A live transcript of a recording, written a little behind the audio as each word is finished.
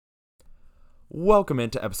Welcome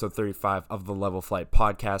into episode 35 of the Level Flight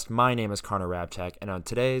podcast. My name is Connor Rabchak, and on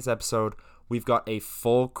today's episode, we've got a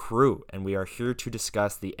full crew, and we are here to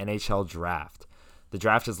discuss the NHL draft. The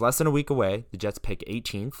draft is less than a week away. The Jets pick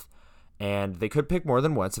 18th, and they could pick more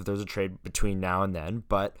than once if there's a trade between now and then,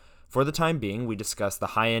 but for the time being, we discuss the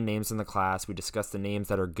high-end names in the class, we discuss the names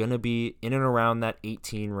that are going to be in and around that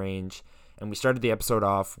 18 range, and we started the episode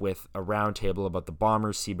off with a roundtable about the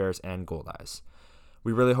Bombers, Seabears, and Goldeyes.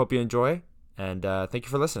 We really hope you enjoy. And thank you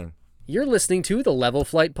for listening. You're listening to the Level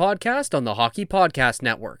Flight podcast on the Hockey Podcast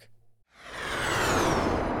Network.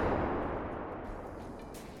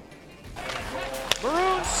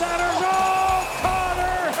 Maroon centers. Oh,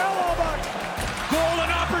 Connor Hellebuck.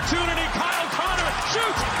 Golden opportunity. Kyle Connor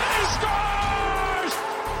shoots and he scores.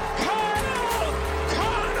 Kyle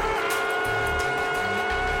Connor.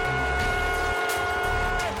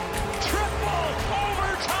 Triple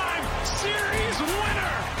overtime series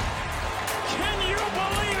winner. Can you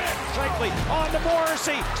believe it? Blakely on to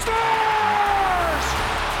Morrissey. Scores!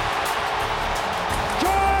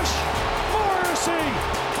 Josh Morrissey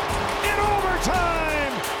in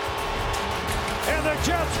overtime. And the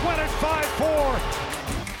Jets win it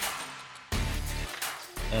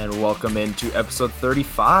 5-4. And welcome into episode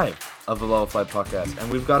 35 of the Level Flight podcast.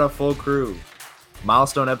 And we've got a full crew.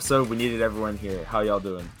 Milestone episode. We needed everyone here. How y'all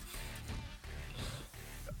doing?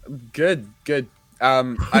 Good.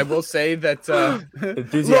 I will say that a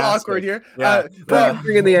little awkward here. Yeah.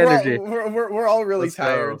 Bringing the energy. We're all really Let's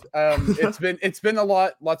go. tired. It's been a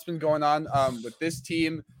lot's been going on with this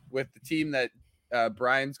team, with the team that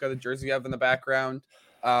Brian's got a jersey of in the background.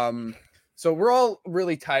 So we're all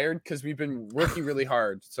really tired because we've been working really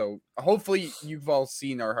hard. So hopefully you've all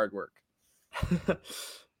seen our hard work.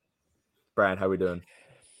 Brian, how we doing?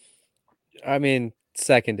 I mean,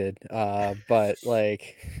 seconded. But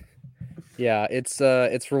like, yeah,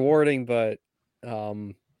 it's rewarding, but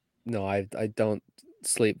no, I don't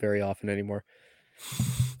sleep very often anymore.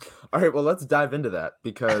 All right, well, let's dive into that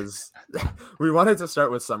because we wanted to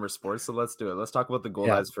start with summer sports, so let's do it. Let's talk about the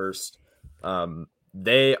Goldeyes first.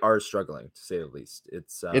 They are struggling, to say the least.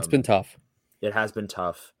 It's been tough. It has been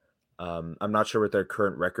tough. I'm not sure what their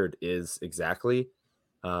current record is exactly.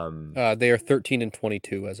 They are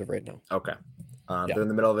 13-22 as of right now. Okay. They're in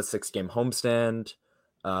the middle of a 6-game homestand.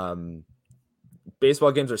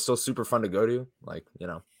 Baseball games are still super fun to go to. Like,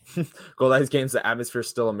 Goldeyes games, the atmosphere is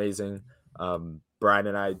still amazing. Brian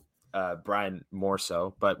and I, Brian more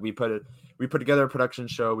so, but we put together a production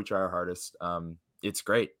show. We try our hardest. It's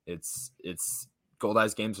great. It's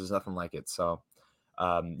Goldeyes games. There's nothing like it. So,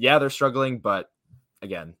 yeah, they're struggling, but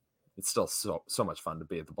again, it's still so much fun to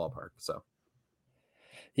be at the ballpark. So,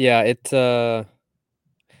 Yeah,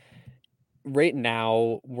 right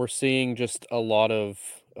now we're seeing just a lot of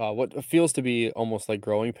what feels to be almost like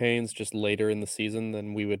growing pains just later in the season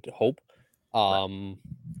than we would hope.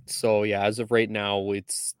 So yeah, as of right now,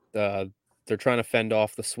 it's they're trying to fend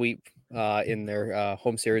off the sweep in their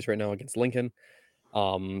home series right now against Lincoln.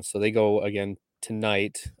 So they go again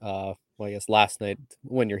tonight. Well, I guess last night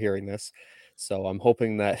when you're hearing this. So I'm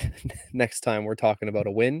hoping that next time we're talking about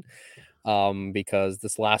a win, because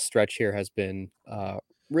this last stretch here has been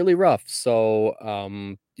really rough.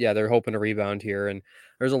 So yeah, they're hoping to rebound here, and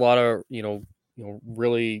there's a lot of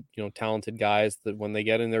really talented guys that when they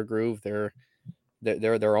get in their groove, they're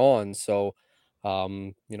on. So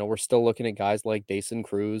we're still looking at guys like Dason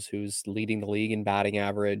Cruz, who's leading the league in batting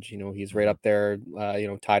average. He's right up there,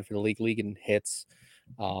 tied for the league in hits.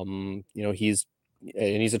 He's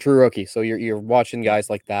a true rookie. So you're watching guys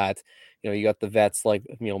like that. You got the vets like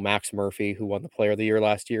Max Murphy, who won the Player of the Year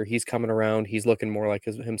last year. He's coming around. He's looking more like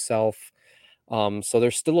himself. So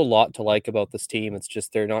there's still a lot to like about this team. It's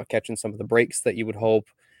just they're not catching some of the breaks that you would hope.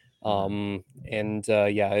 But they're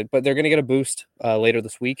going to get a boost later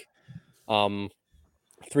this week. 3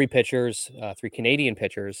 Canadian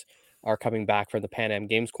pitchers are coming back from the Pan Am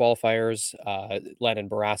Games qualifiers. Landon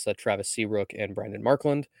Barassa, Travis Seabrook, and Brandon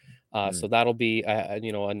Markland. So that'll be a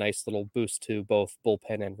nice little boost to both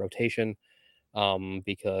bullpen and rotation,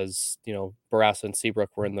 because Barassa and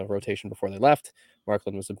Seabrook were in the rotation before they left.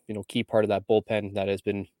 Markland was a key part of that bullpen that has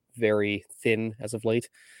been very thin as of late.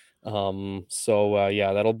 That'll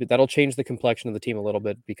change the complexion of the team a little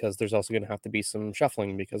bit, because there's also going to have to be some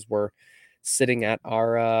shuffling because we're sitting at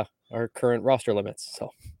our current roster limits.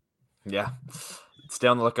 So yeah. Stay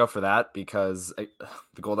on the lookout for that, because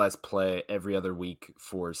the Goldeyes play every other week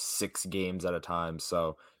for 6 games at a time.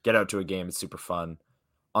 So get out to a game. It's super fun.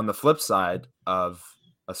 On the flip side of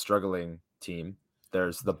a struggling team,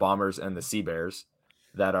 there's the Bombers and the Seabears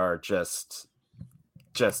that are just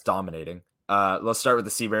dominating. Let's start with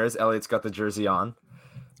the Seabears. Elliot's got the jersey on.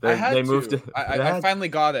 I had They moved. to. I finally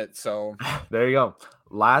got it. So there you go.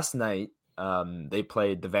 Last night, they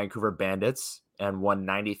played the Vancouver Bandits and won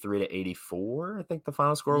 93-84. I think the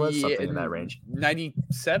final score was something in that range.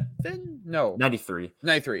 97? No, 93.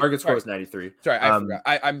 93. Target score was 93. Sorry, I forgot.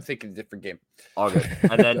 I'm thinking a different game. All good.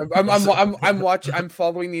 And then I'm watching. I'm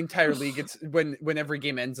following the entire league. It's when every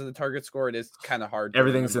game ends in the target score, it is kind of hard.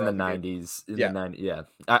 Everything's in the 90s. The 90s. Yeah,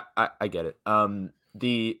 I get it.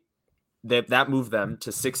 That moved them to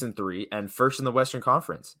 6-3 and first in the Western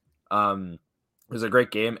Conference. It was a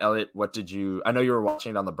great game. Elliot, what did you? I know you were watching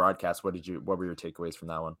it on the broadcast. What were your takeaways from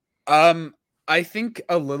that one? I think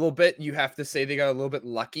a little bit. You have to say they got a little bit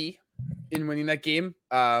lucky in winning that game.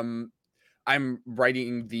 I'm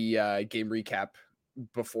writing the game recap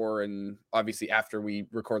before and obviously after we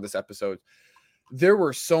record this episode. There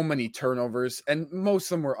were so many turnovers, and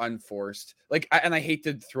most of them were unforced. I hate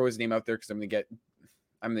to throw his name out there because I'm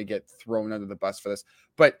gonna get thrown under the bus for this.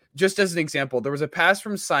 But just as an example, there was a pass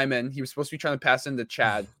from Simon. He was supposed to be trying to pass into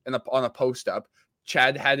Chad on a post up.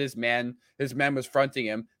 Chad had his man was fronting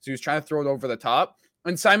him, so he was trying to throw it over the top,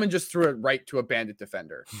 and Simon just threw it right to a Bandit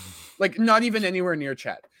defender, not even anywhere near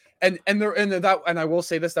Chad. And I will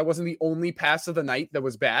say this: that wasn't the only pass of the night that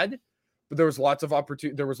was bad, but there was lots of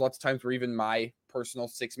opportunity. There was lots of times where even my personal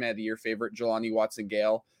 6-man of the year favorite, Jelani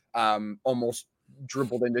Watson-Gale, almost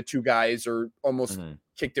dribbled into two guys or almost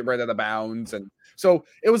kicked it right out of bounds. And so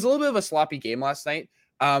it was a little bit of a sloppy game last night.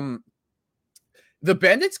 The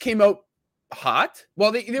Bandits came out hot.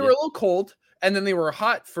 Well, they were a little cold, and then they were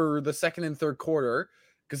hot for the second and third quarter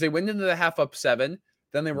because they went into the half up 7.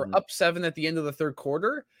 Then they were up 7 at the end of the third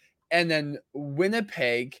quarter. And then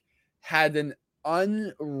Winnipeg had an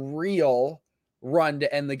unreal run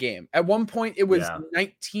to end the game. At one point, it was a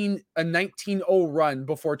 19-0 run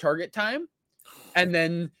before target time. And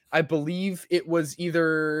then I believe it was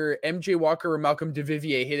either MJ Walker or Malcolm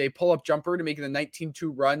DeVivier hit a pull-up jumper to make it a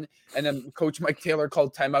 19-2 run. And then Coach Mike Taylor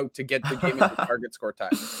called timeout to get the game into target score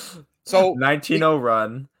time. So 19-0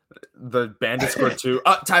 run. The Bandits scored 2.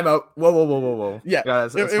 Timeout. Whoa. Yeah,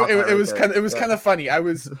 guys, it was kind of funny. I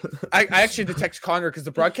actually had to text Connor because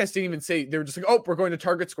the broadcast didn't even say. They were just like, "Oh, we're going to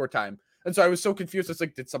target score time," and so I was so confused. It's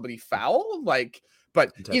like, did somebody foul?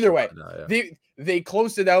 But either way, they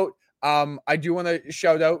closed it out. I do want to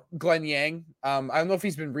shout out Glenn Yang. I don't know if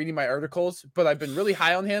he's been reading my articles, but I've been really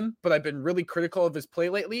high on him. But I've been really critical of his play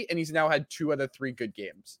lately, and he's now had 2 out of 3 good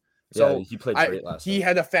games. So he played great last night. He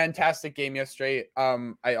had a fantastic game yesterday.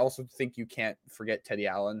 I also think you can't forget Teddy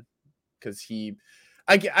Allen because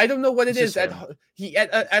I don't know what it is. At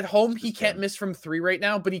home, he can't miss from 3 right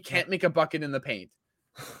now, but he can't make a bucket in the paint.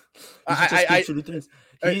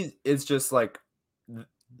 He is just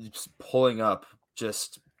just pulling up,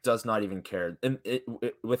 just does not even care. And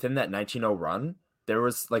within that 19-0 run, there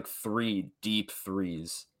was 3 deep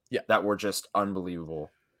threes that were just unbelievable.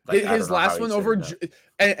 His last one over,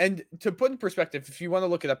 and to put in perspective, if you want to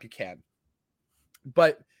look it up, you can.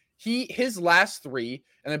 But his last 3,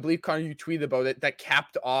 and I believe Connor, you tweeted about it, that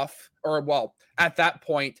capped off, at that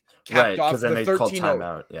point, capped off the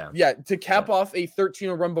 13-0. Yeah, to cap off a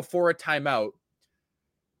 13-0 run before a timeout.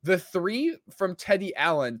 The 3 from Teddy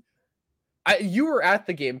Allen, you were at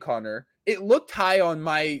the game, Connor. It looked high on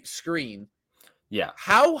my screen. Yeah.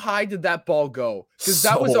 How high did that ball go? Because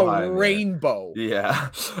that was a rainbow. Man. Yeah.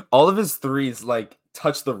 All of his threes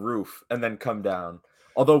touch the roof and then come down.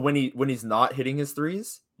 Although when he's not hitting his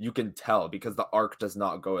threes, you can tell because the arc does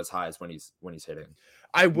not go as high as when he's hitting.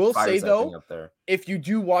 I will say though, if you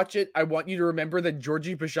do watch it, I want you to remember that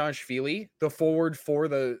Georgi Bajanishvili, the forward for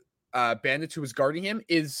the Bandits who was guarding him,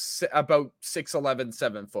 is about 6'11",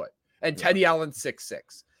 7 foot. And Teddy Allen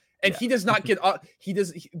 6'6". And he does not get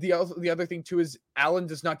the other thing too is Allen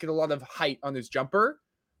does not get a lot of height on his jumper,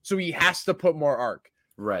 so he has to put more arc.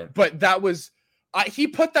 Right. But that was he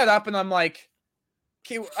put that up, and I'm like,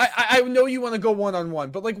 okay, I know you want to go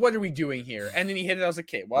 1-on-1, but what are we doing here? And then he hit it. I was like,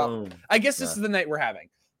 okay, well, I guess this is the night we're having.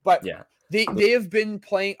 But they have been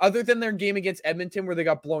playing, other than their game against Edmonton where they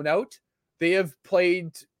got blown out, they have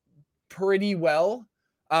played pretty well,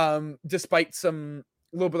 despite some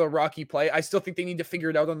little bit of rocky play. I still think they need to figure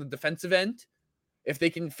it out on the defensive end. If they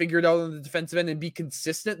can figure it out on the defensive end and be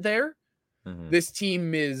consistent there, this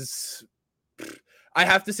team is, I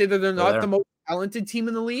have to say that they're not the most talented team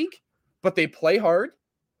in the league, but they play hard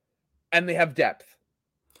and they have depth.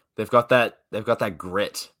 They've got that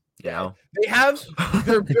grit. You know?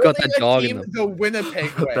 They're building a team the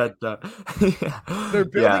Winnipeg way. They're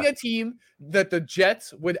building a team that the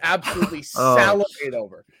Jets would absolutely salivate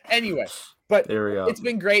over. Anyway, but it's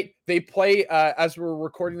been great. They play, as we're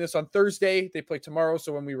recording this on Thursday, they play tomorrow.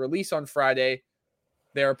 So when we release on Friday,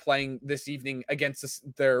 they're playing this evening against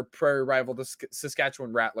their prairie rival, the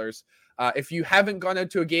Saskatchewan Rattlers. If you haven't gone out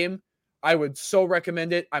to a game, I would so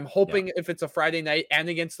recommend it. I'm hoping if it's a Friday night and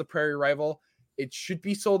against the prairie rival, it should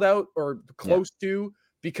be sold out or close to,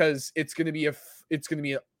 because it's going to be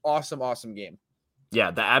an awesome game.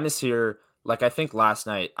 Yeah, the atmosphere, like I think last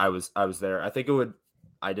night I was there.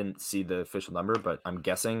 I didn't see the official number, but I'm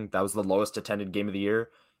guessing that was the lowest attended game of the year,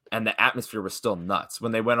 and the atmosphere was still nuts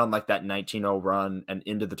when they went on like that 19-0 run and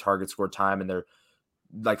into the target score time, and they're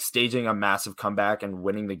like staging a massive comeback and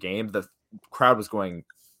winning the game. The crowd was going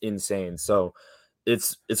insane. So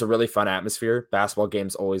it's a really fun atmosphere. Basketball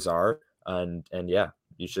games always are. And yeah,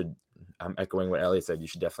 you should, I'm echoing what Elliot said. You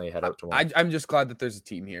should definitely head out to one. I'm just glad that there's a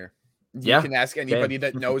team here. You can ask anybody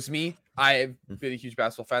that knows me. I've been a huge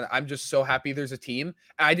basketball fan. I'm just so happy there's a team.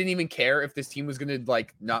 I didn't even care if this team was going to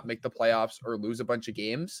like not make the playoffs or lose a bunch of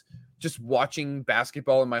games. Just watching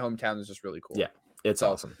basketball in my hometown is just really cool. Yeah, it's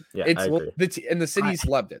awesome. Yeah, I agree. And the city's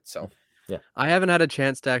loved it. So yeah, I haven't had a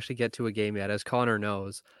chance to actually get to a game yet, as Connor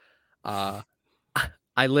knows. I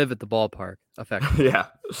live at the ballpark, effectively. yeah.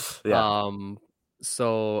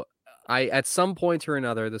 So I, at some point or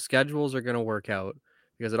another, the schedules are going to work out,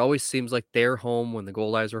 because it always seems like they're home when the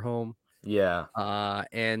Gold Eyes are home. Yeah.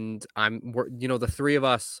 And the three of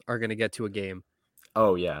us are going to get to a game.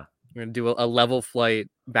 Oh yeah. We're going to do a level flight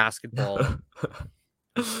basketball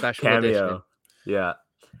special cameo edition. Yeah.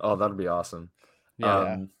 Oh, that'll be awesome.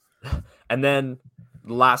 Yeah. And then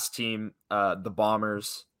the last team, the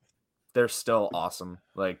Bombers, they're still awesome.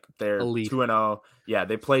 Like they're Elite. 2-0. Yeah,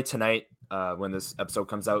 they play tonight. When this episode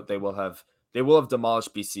comes out, they will have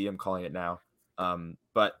demolished BC. I'm calling it now.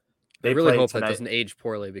 But I really hope tonight. that doesn't age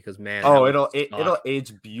poorly, because man, it'll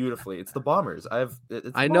age beautifully. It's the Bombers. I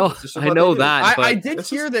know that. I did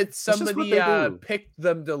hear that somebody picked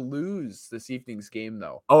them to lose this evening's game,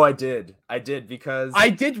 though. Oh, I did because I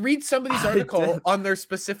did read somebody's article on their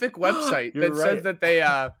specific website that said that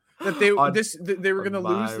they were going to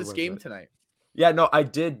lose this game tonight. Yeah, no, I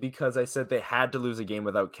did, because I said they had to lose a game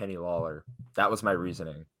without Kenny Lawler. That was my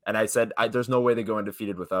reasoning. And I said, there's no way they go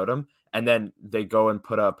undefeated without him. And then they go and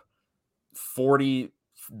put up 40,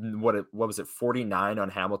 what was it, 49 on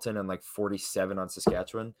Hamilton and like 47 on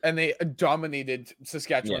Saskatchewan. And they dominated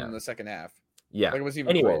Saskatchewan in the second half. Yeah. Like it was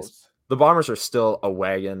even close. The Bombers are still a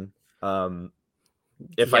wagon.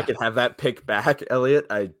 If I could have that pick back, Elliot,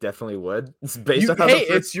 I definitely would. It's based on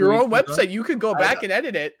it's your own website. You could go back and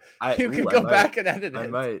edit it. Back and edit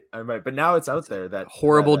it. I might. But now it's out there. That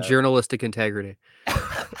horrible journalistic integrity.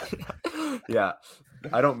 Yeah.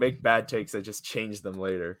 I don't make bad takes. I just change them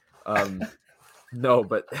later. No,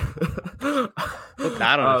 but put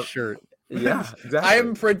that on a shirt. Yeah, exactly. I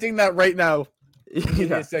am printing that right now. Give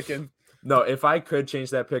me a second. No, if I could change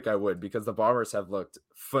that pick, I would, because the Bombers have looked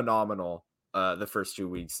phenomenal the first 2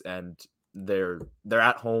 weeks, and they're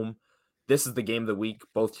at home. This is the game of the week.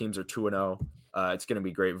 Both teams are 2-0. It's going to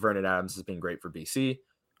be great. Vernon Adams has been great for BC,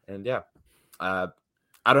 and I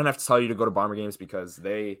don't have to tell you to go to Bomber games, because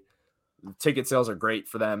ticket sales are great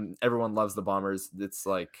for them. Everyone loves the Bombers. It's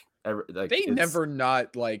they never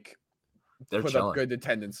not like they're put chilling. Up good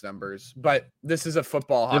attendance numbers, but this is a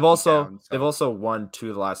football. They've also won 2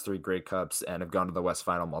 of the last 3 Grey Cups and have gone to the West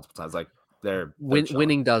Final multiple times. Like they're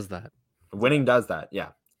winning does that. Winning does that, yeah.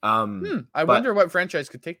 I wonder what franchise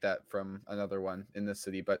could take that from another one in this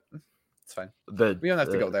city, but it's fine. We don't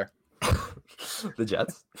have to go there. The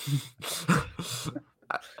Jets.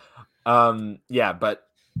 Yeah, but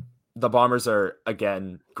the Bombers are,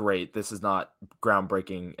 again, great. This is not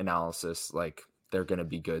groundbreaking analysis. Like, they're going to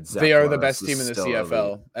be good. They are the best team in the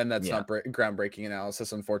CFL, and that's not groundbreaking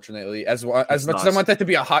analysis, unfortunately. As much as I want that to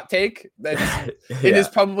be a hot take, it is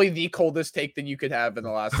probably the coldest take that you could have in the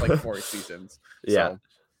last 4 seasons. Yeah.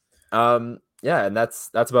 So. And that's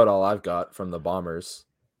about all I've got from the Bombers.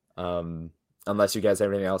 Unless you guys have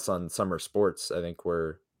anything else on summer sports, I think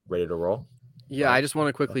we're ready to roll. Yeah, I just want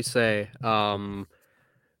to quickly say, coming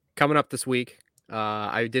up this week,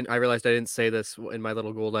 I realized I didn't say this in my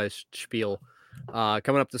little Gold Eyes spiel.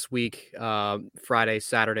 Coming up this week, Friday,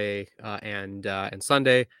 Saturday, and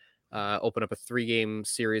Sunday, open up a 3-game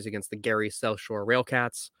series against the Gary South Shore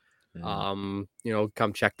Railcats. Come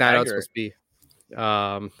check that out. It's supposed to be,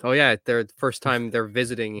 they're the first time they're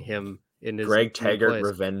visiting him in his Greg Taggart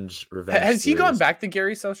revenge. Has he gone back to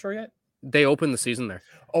Gary South Shore yet? They opened the season there.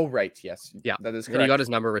 Oh, right. Yes. Yeah. That is correct. And he got his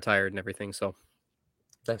number retired and everything. So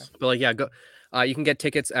thanks. But go. You can get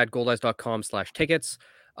tickets at goldeyes.com/tickets.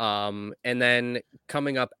 And then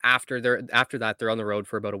coming up after that, they're on the road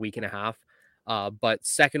for about a week and a half. But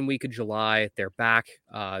second week of July, they're back.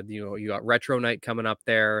 You got Retro Night coming up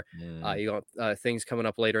there. You got things coming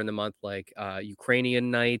up later in the month like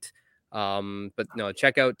Ukrainian Night. But no,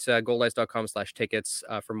 check out goldice.com/tickets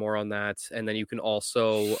for more on that. And then you can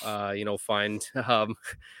also, find,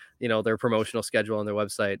 their promotional schedule on their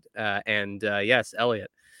website. Yes,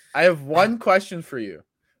 Elliot. I have one question for you.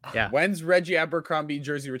 Yeah. When's Reggie Abercrombie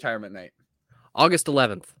jersey retirement night? August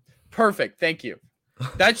 11th. Perfect. Thank you.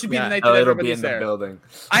 That should be the night that It'll everybody's be in there. the building.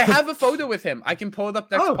 I have a photo with him. I can pull it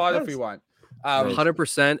up next pod nice. if we want.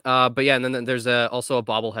 100%. But yeah, and then there's also a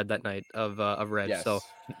bobblehead that night of Reg. Yes. So,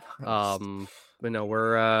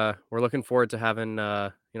 we're looking forward to having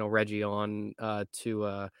Reggie on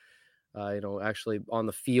to actually on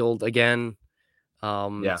the field again.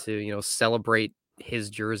 To celebrate his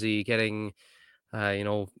jersey getting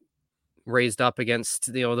raised up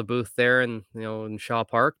against the booth there and in Shaw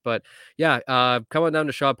Park. But yeah, come on down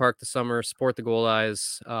to Shaw Park this summer, support the Gold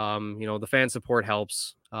Eyes. The fan support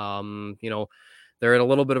helps. They're in a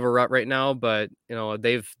little bit of a rut right now, but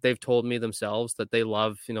they've told me themselves that they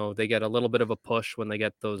love, they get a little bit of a push when they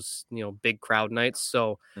get those big crowd nights.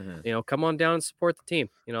 So come on down and support the team.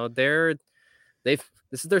 This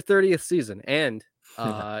is their 30th season, and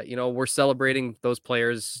we're celebrating those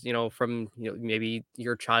players, from maybe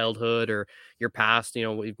your childhood or your past.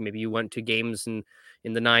 Maybe you went to games in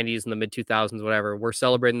the 90s and the mid 2000s, whatever. We're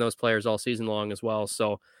celebrating those players all season long as well.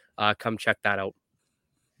 So come check that out.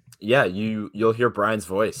 Yeah, you'll hear Brian's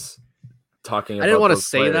voice talking about I didn't want to those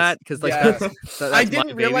say players. that because that's I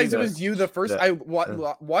didn't realize it was you the first. Yeah. I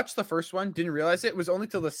watched the first one, didn't realize it was only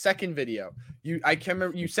till the second video. I can't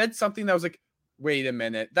remember. You said something that was like, wait a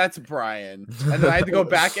minute, that's Brian. And then I had to go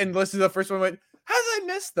back and listen to the first one and went, how did I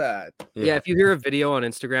miss that? Yeah, if you hear a video on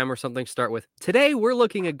Instagram or something, start with, today we're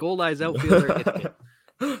looking at Gold Eyes outfielder.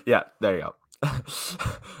 Yeah, there you go.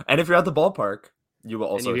 And if you're at the ballpark, you will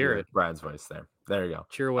also hear it. Brian's voice there. There you go.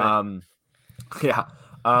 Cheer away.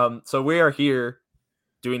 So we are here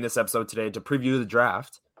doing this episode today to preview the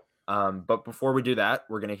draft. But before we do that,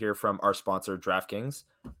 we're going to hear from our sponsor, DraftKings.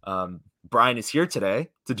 Brian is here today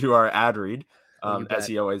to do our ad read, as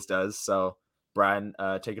he always does. So, Brian,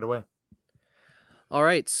 take it away. All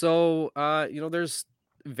right. So, there's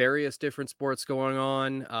various different sports going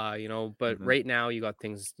on, but right now you got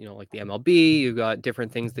things, like the MLB, you got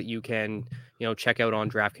different things that you can, check out on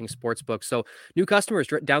DraftKings Sportsbook. So new customers,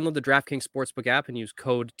 download the DraftKings Sportsbook app and use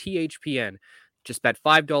code THPN. Just bet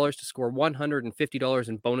 $5 to score $150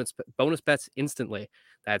 in bonus bets instantly.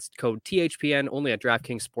 That's code THPN only at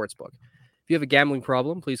DraftKings Sportsbook. If you have a gambling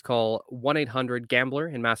problem, please call 1-800-GAMBLER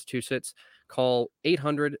in Massachusetts. Call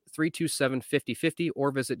 800-327-5050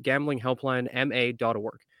 or visit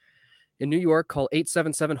gamblinghelplinema.org. In New York, call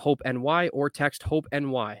 877-HOPE-NY or text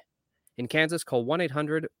HOPE-NY. In Kansas, call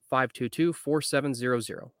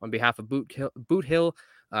 1-800-522-4700 on behalf of Boot Hill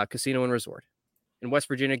Casino and Resort. In West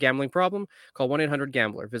Virginia, gambling problem, call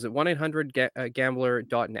 1-800-GAMBLER. Visit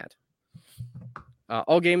 1-800-GAMBLER.net.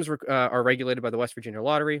 All games are regulated by the West Virginia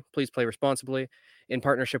Lottery. Please play responsibly. In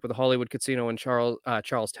partnership with the Hollywood Casino and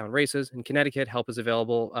Charlestown Races. In Connecticut, help is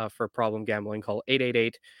available for problem gambling. Call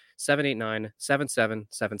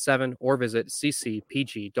 888-789-7777 or visit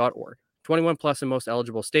ccpg.org. 21 plus in most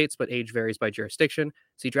eligible states, but age varies by jurisdiction.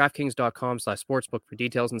 See DraftKings.com/sportsbook for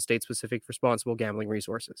details and state-specific responsible gambling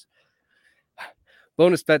resources.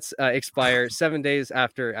 Bonus bets expire 7 days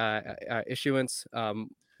after issuance.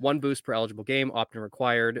 One boost per eligible game, opt-in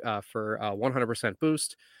required for 100%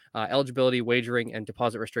 boost. Eligibility, wagering, and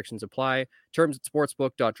deposit restrictions apply. Terms at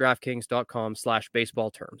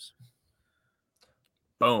sportsbook.draftkings.com/baseball terms.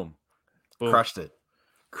 Boom. Crushed it.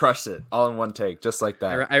 All in one take, just like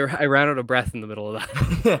that. I ran out of breath in the middle of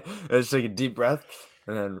that. Let's take a deep breath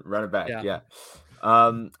and then run it back. Yeah.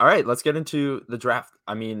 All right, let's get into the draft.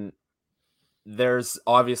 I mean, there's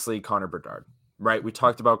obviously Connor Bedard, right? We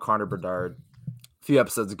talked about Connor Bedard a few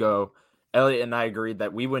episodes ago. Elliot and I agreed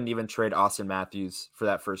that we wouldn't even trade Austin Matthews for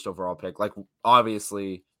that first overall pick. Like,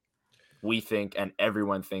 obviously, we think and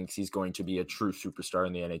everyone thinks he's going to be a true superstar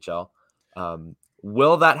in the NHL.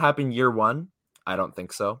 Will that happen year one? I don't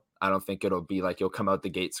think so. I don't think it'll be like he'll come out the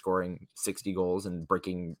gate scoring 60 goals and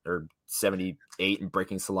breaking, or 78 and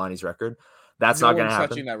breaking Solani's record. That's not going to happen.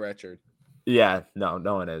 Touching that record. Yeah, no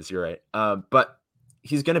one is. You're right. But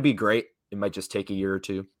he's going to be great. It might just take a year or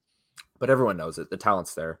two, but everyone knows it. The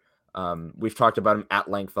talent's there. We've talked about him at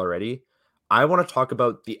length already. I want to talk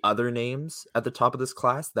about the other names at the top of this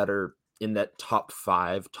class that are in that top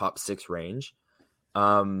 5, top 6 range.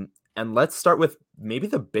 And let's start with maybe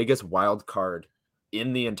the biggest wild card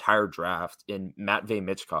in the entire draft in Matvei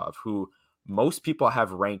Michkov, who most people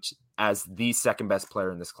have ranked as the second best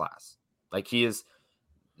player in this class. Like, he is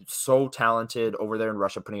so talented over there in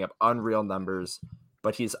Russia, putting up unreal numbers,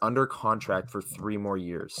 but he's under contract for 3 more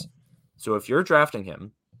years. So if you're drafting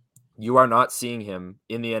him, you are not seeing him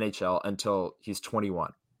in the NHL until he's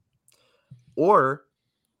 21. Or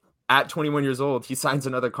at 21 years old, he signs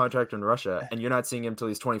another contract in Russia, and you're not seeing him until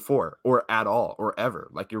he's 24 or at all or ever.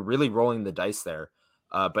 Like, you're really rolling the dice there.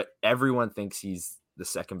 But everyone thinks he's the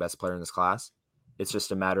second best player in this class. It's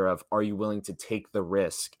just a matter of, are you willing to take the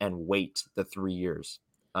risk and wait the 3 years?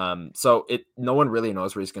 So no one really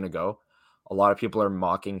knows where he's going to go. A lot of people are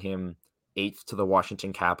mocking him 8th to the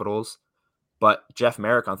Washington Capitals. But Jeff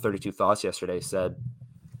Merrick on 32 Thoughts yesterday said,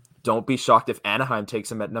 don't be shocked if Anaheim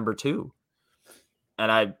takes him at number 2.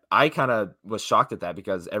 And I kind of was shocked at that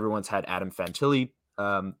because everyone's had Adam Fantilli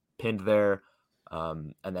pinned there.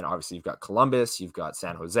 And then obviously you've got Columbus, you've got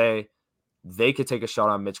San Jose. They could take a shot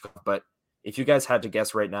on Mitchkov. But if you guys had to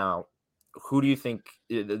guess right now, who do you think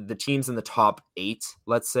the teams in the top 8,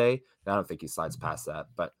 let's say? I don't think he slides past that.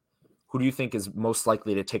 But who do you think is most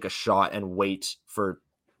likely to take a shot and wait for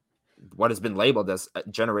what has been labeled as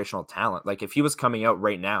generational talent? Like, if he was coming out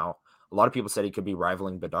right now, a lot of people said he could be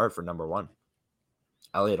rivaling Bedard for number 1.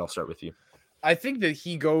 Elliot, I'll start with you. I think that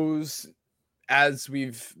he goes, as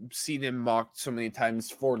we've seen him mocked so many times,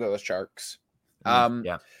 for the Sharks.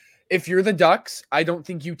 Yeah. If you're the Ducks, I don't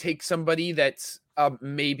think you take somebody that's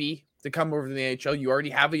maybe to come over to the NHL. You already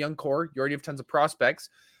have a young core. You already have tons of prospects.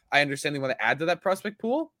 I understand they want to add to that prospect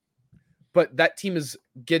pool, but that team is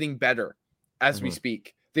getting better as we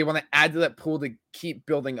speak. They want to add to that pool to keep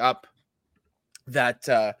building up that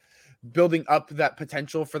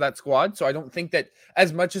potential for that squad. So I don't think that,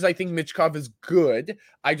 as much as I think Mitchkov is good,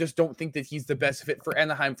 I just don't think that he's the best fit for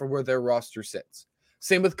Anaheim for where their roster sits.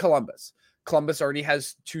 Same with Columbus. Columbus already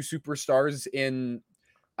has 2 superstars in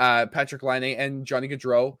Patrick Laine and Johnny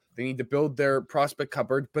Gaudreau. They need to build their prospect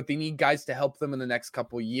cupboard, but they need guys to help them in the next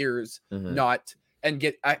couple of years, and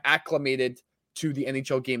get acclimated to the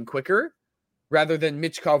NHL game quicker, rather than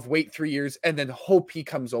Mitchkov wait 3 years and then hope he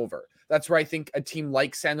comes over. That's where I think a team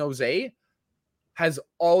like San Jose has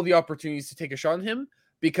all the opportunities to take a shot on him,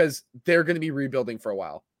 because they're going to be rebuilding for a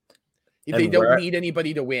while. They don't need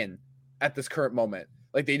anybody to win at this current moment.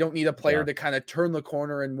 Like, they don't need a player to kind of turn the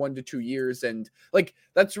corner in 1 to 2 years. And like,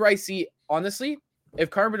 that's where I see, honestly, if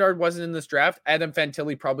Connor Bedard wasn't in this draft, Adam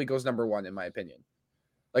Fantilli probably goes number 1, in my opinion.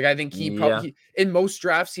 Like, I think he probably, in most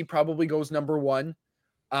drafts, he probably goes number 1.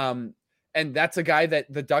 And that's a guy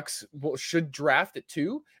that the Ducks should draft at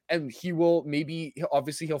 2. And he will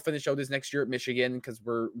obviously he'll finish out his next year at Michigan, because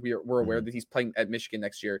we're aware that he's playing at Michigan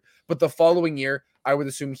next year. But the following year, I would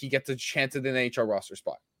assume he gets a chance at an NHL roster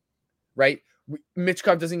spot, right?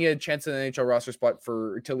 Mitchkov doesn't get a chance at an NHL roster spot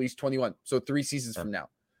until he's 21. So 3 seasons from now.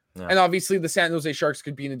 Yeah. And obviously the San Jose Sharks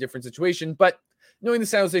could be in a different situation, but knowing the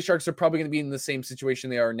San Jose Sharks are probably going to be in the same situation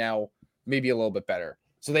they are now, maybe a little bit better.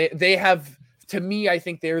 So they have, to me, I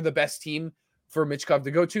think they're the best team for Mitchkov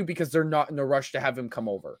to go to, because they're not in a rush to have him come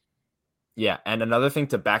over. Yeah, and another thing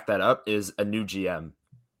to back that up is a new GM.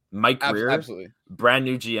 Mike Greer, absolutely. Brand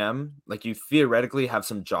new GM. Like, you theoretically have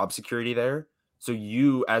some job security there. So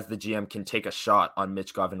you, as the GM, can take a shot on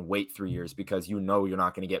Mitchkov and wait 3 years, because you know you're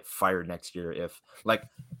not going to get fired next year if, like,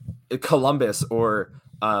 Columbus or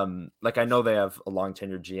like, I know they have a long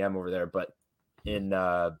tenured GM over there, but and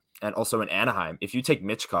also in Anaheim, if you take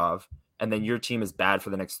Mitchkov and then your team is bad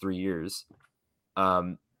for the next 3 years,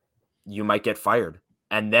 you might get fired,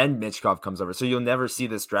 and then Mitchkov comes over. So you'll never see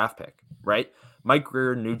this draft pick, right? Mike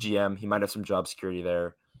Greer, new GM, he might have some job security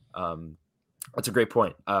there. That's a great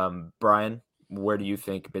point. Brian, where do you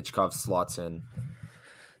think Mitchkov slots in?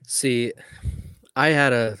 See, I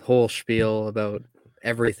had a whole spiel about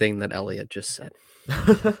everything that Elliot just said.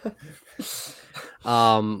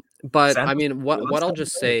 But I mean, what I'll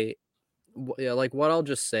just say, what I'll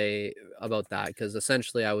just say about that, because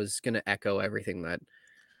essentially I was going to echo everything that,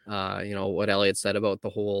 what Elliot said about the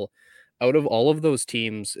whole, out of all of those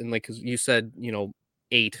teams, and like, 'cause you said,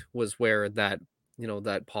 8 was where that,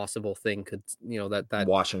 that possible thing could, that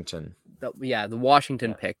Washington. The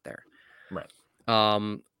Washington pick there. Right.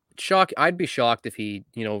 I'd be shocked if he,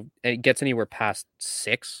 gets anywhere past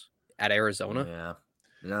 6 at Arizona. Yeah.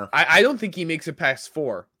 No. I don't think he makes it past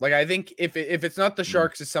 4. Like, I think if it's not the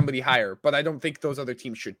Sharks, it's somebody higher, but I don't think those other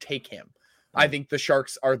teams should take him. I think the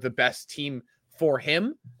Sharks are the best team for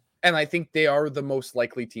him, and I think they are the most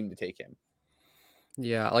likely team to take him.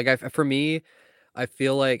 Yeah, like, for me, I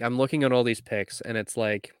feel like I'm looking at all these picks, and it's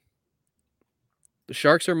like the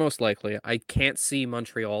Sharks are most likely. I can't see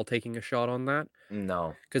Montreal taking a shot on that.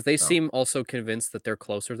 No. Because they seem also convinced that they're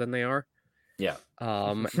closer than they are. Yeah.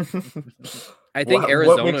 I think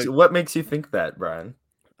Arizona. What makes you think that, Brian?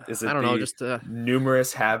 Is it I don't know, the just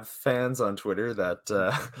numerous Habs fans on Twitter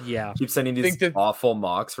that yeah. keep sending these awful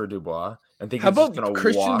mocks for Dubois and think How he's just about gonna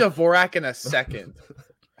Christian walk? Dvorak in a second?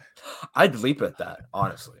 I'd leap at that,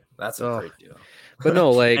 honestly. That's a great deal. But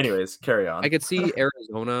no, like, anyways, carry on. I could see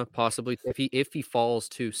Arizona possibly if he falls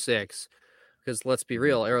to 6, because let's be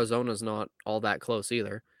real, Arizona's not all that close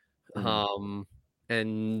either.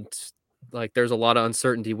 And like there's a lot of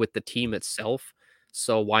uncertainty with the team itself.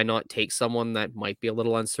 So why not take someone that might be a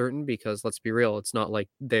little uncertain? Because let's be real, it's not like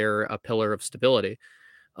they're a pillar of stability.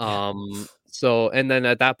 So and then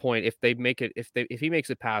at that point, if he makes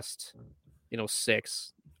it past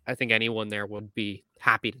 6, I think anyone there would be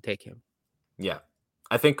happy to take him. Yeah.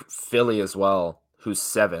 I think Philly as well, who's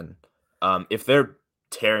 7. If they're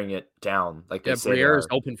tearing it down, like they say, Briere is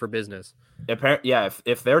open for business.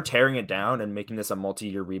 If they're tearing it down and making this a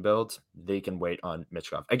multi-year rebuild, they can wait on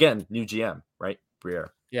Michkov. Again, new GM, right?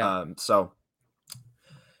 Briere. Yeah. So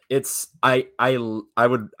it's I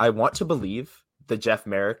want to believe the Jeff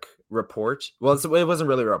Merrick report. Well, it wasn't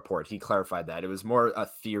really a report. He clarified that. It was more a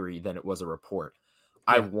theory than it was a report.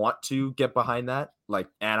 I want to get behind that, like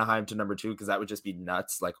Anaheim to number 2, because that would just be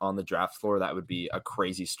nuts. Like on the draft floor, that would be a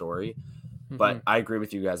crazy story. But I agree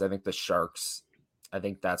with you guys. I think the Sharks, I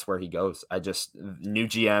think that's where he goes. New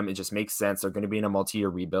GM, it just makes sense. They're going to be in a multi-year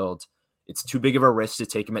rebuild. It's too big of a risk to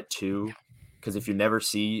take him at 2, because if you never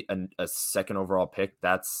see a second overall pick,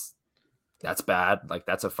 that's bad. Like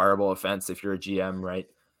that's a fireable offense if you're a GM, right?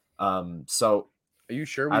 So are you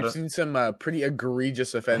sure? We've seen some pretty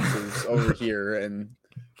egregious offenses over here, and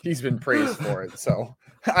he's been praised for it. So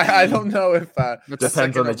I don't know if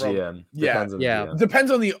depends on the GM.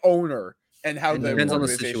 Depends on the owner and how the depends on the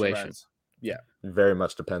situation. Runs. Yeah, very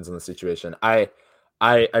much depends on the situation. I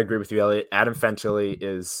agree with you, Elliot. Adam Fantilli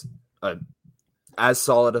is as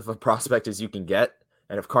solid of a prospect as you can get.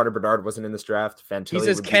 And if Connor Bedard wasn't in this draft, Fantilli he's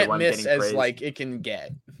as would be can't the one miss getting as praised. like it can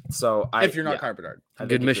get. So if you're not Connor Bedard,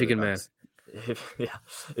 good Michigan man.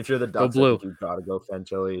 If you're the Ducks, you've got to go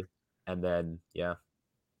Fantilli, and then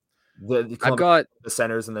I've got the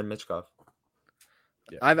centers and then Michkov.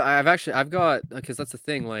 Yeah. I've got, because that's the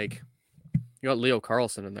thing. Like you got Leo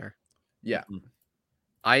Carlsson in there. Yeah.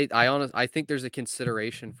 I think there's a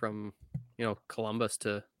consideration from Columbus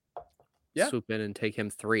to swoop in and take him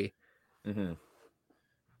 3. Mm-hmm.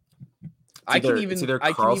 It's either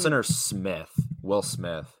Carlson or Smith, Will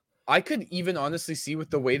Smith. I could even honestly see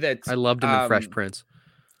with the way that I loved him in Fresh Prince.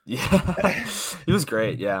 Yeah, he was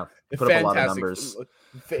great. Yeah, put up a lot of numbers.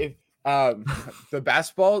 The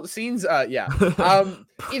basketball scenes.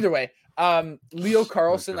 Either way, Leo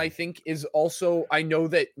Carlsson, I think, is also. I know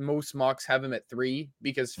that most mocks have him at 3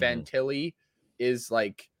 because Fantilli is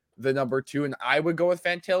like the number 2, and I would go with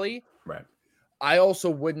Fantilli. Right. I also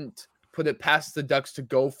wouldn't put it past the Ducks to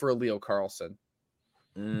go for a Leo Carlsson.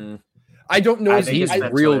 I don't know if he's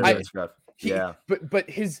real good. But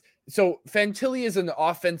Fantilli is an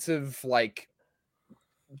offensive like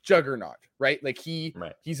juggernaut, right? Like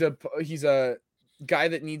he's a guy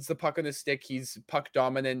that needs the puck on his stick. He's puck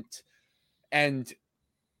dominant and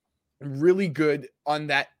really good on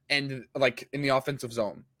that end, like in the offensive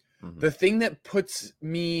zone. The thing that puts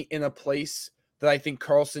me in a place that I think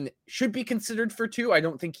Carlson should be considered for 2, I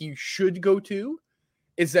don't think he should go 2,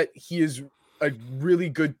 is that he is a really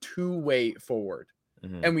good 2-way forward.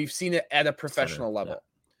 And we've seen it at a professional level.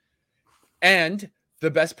 Yeah. And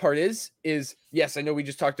the best part is yes, I know we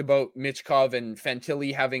just talked about Michkov and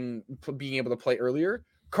Fantilli being able to play earlier.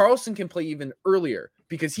 Carlson can play even earlier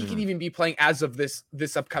because he can even be playing as of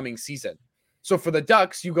this upcoming season. So for the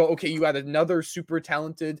Ducks, you go, okay, you add another super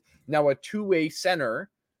talented, now a 2-way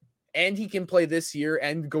center, and he can play this year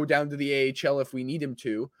and go down to the AHL if we need him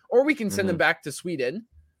to, or we can send him back to Sweden.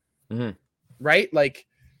 Right? Like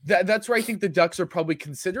that's where I think the Ducks are probably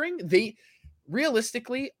considering.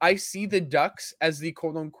 Realistically, I see the Ducks as the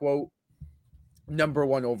quote unquote number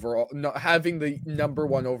 1 overall, not having the number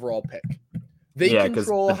 1 overall pick. They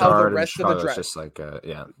control how the rest of the draft. Just like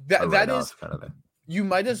that is kind of you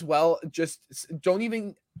might as well just don't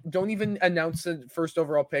even announce the first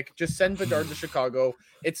overall pick. Just send Bedard to Chicago.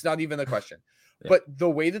 It's not even a question. Yeah. But the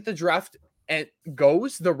way that the draft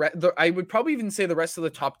goes, I would probably even say the rest of the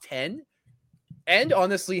top 10, and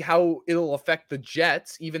honestly how it'll affect the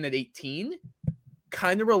Jets even at 18,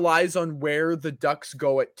 kind of relies on where the Ducks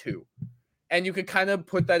go at 2. And you could kind of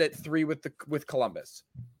put that at 3 with Columbus.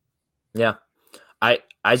 Yeah. I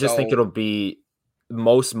just think it'll be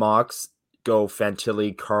most mocks go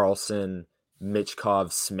Fantilli, Carlson,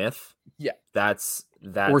 Michkov, Smith. Yeah. That's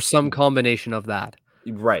that. Or some combination of that.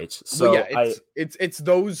 Right. So it's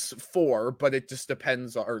those 4, but it just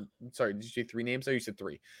depends. Or sorry, did you say 3 names? Or you said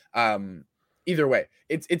 3? either way,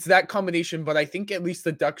 it's that combination. But I think at least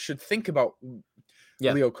the Ducks should think about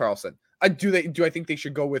Leo Carlsson. Do I think they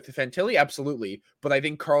should go with Fantilli? Absolutely. But I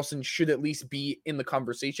think Carlsson should at least be in the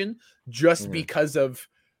conversation just because of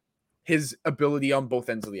his ability on both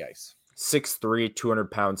ends of the ice. 6'3",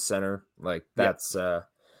 200-pound center. Like, that's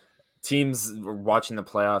teams watching the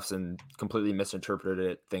playoffs and completely misinterpreted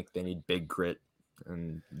it, think they need big grit.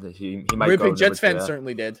 And he might Winnipeg go. Jets fans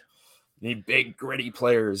certainly did. Need big, gritty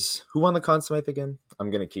players. Who won the Conn Smythe again?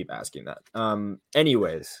 I'm going to keep asking that.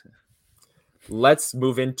 Anyways, let's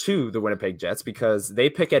move into the Winnipeg Jets because they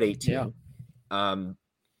pick at 18. Yeah.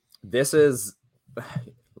 This is,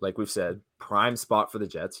 like we've said, prime spot for the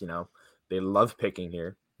Jets. You know, they love picking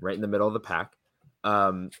here, right in the middle of the pack.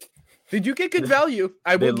 They do get good value.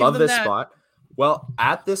 I will They love this spot. Well,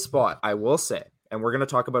 at this spot, I will say, and we're going to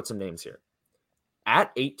talk about some names here.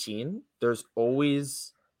 At 18, there's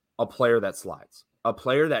always a player that slides, a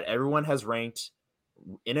player that everyone has ranked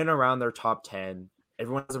in and around their top 10.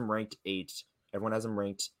 Everyone has them ranked 8. Everyone has them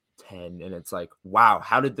ranked 10. And it's like, wow,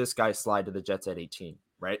 how did this guy slide to the Jets at 18,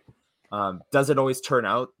 right? Does it always turn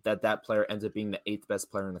out that player ends up being the 8th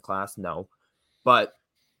best player in the class? No. But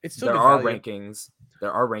it's still there are rankings.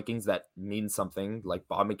 There are rankings that mean something. Like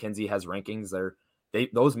Bob McKenzie has rankings.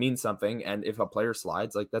 Those mean something. And if a player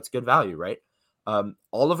slides, like that's good value, right?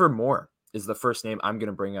 Oliver Moore is the first name I'm going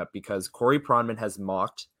to bring up because Corey Pronman has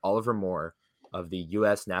mocked Oliver Moore of the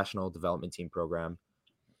U.S. National Development Team program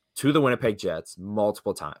to the Winnipeg Jets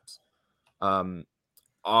multiple times.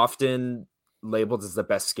 Often labeled as the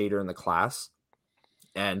best skater in the class,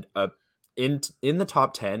 and in the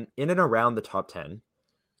top 10, in and around the top 10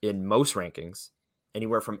 in most rankings,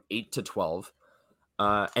 anywhere from 8 to 12.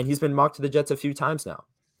 And he's been mocked to the Jets a few times now.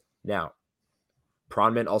 Now,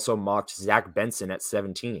 Pronman also mocked Zach Benson at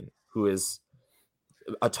 17, who is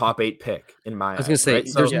a top 8 pick in my eyes. I was going to say, right?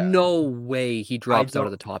 there's no way he drops out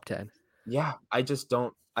of the top 10. Yeah, I just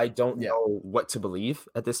don't. I don't know what to believe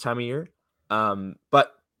at this time of year.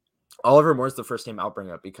 But Oliver Moore's the first name I'll bring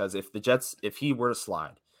up because if he were to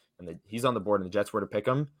slide and he's on the board and the Jets were to pick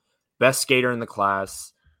him, best skater in the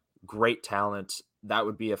class, great talent, that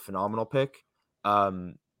would be a phenomenal pick.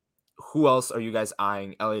 Who else are you guys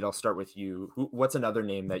eyeing? Elliot, I'll start with you. What's another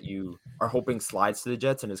name that you are hoping slides to the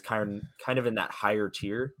Jets and is kind of in that higher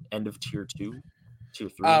tier, end of tier 2, tier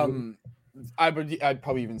 3? I'd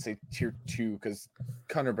probably even say tier 2 because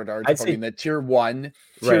Connor Bedard's probably in the tier 1.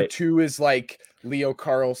 Tier 2 is like Leo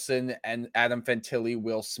Carlsson and Adam Fantilli,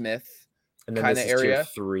 Will Smith kind of area.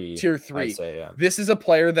 Tier 3. I'd say, yeah. This is a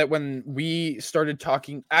player that when we started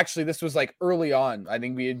talking, actually this was like early on. I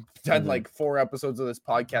think we had done like 4 episodes of this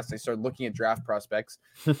podcast. I started looking at draft prospects.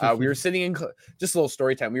 We were sitting in just a little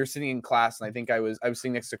story time. We were sitting in class and I think I was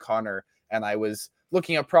sitting next to Connor and I was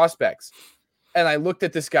looking at prospects. And I looked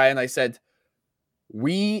at this guy and I said,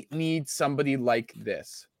 we need somebody like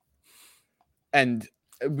this. And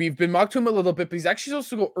we've been mocked to him a little bit, but he's actually supposed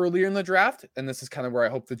to go earlier in the draft. And this is kind of where I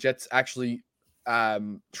hope the Jets actually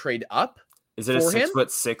trade up. Is it a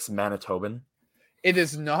 6'6" Manitoban? It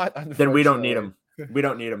is not. Then we don't need him. We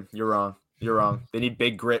don't need him. You're wrong. They need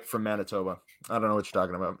big grit from Manitoba. I don't know what you're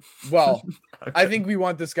talking about. Well, okay. I think we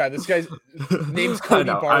want this guy. This guy's name's Cody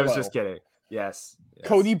Barlow. I was just kidding. Yes.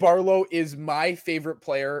 Cody Barlow is my favorite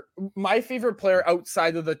player. My favorite player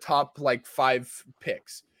outside of the top 5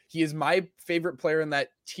 picks. He is my favorite player in that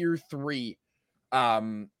tier 3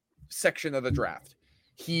 section of the draft.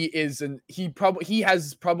 He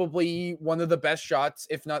has probably one of the best shots,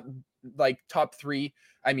 if not top 3.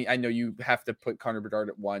 I mean, I know you have to put Connor Bedard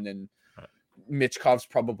at 1 and Mitchkov's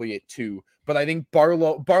probably at 2, but I think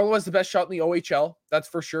Barlow has the best shot in the OHL. That's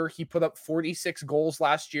for sure. He put up 46 goals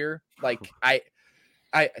last year.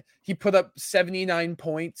 He put up 79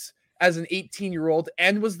 points as an 18-year-old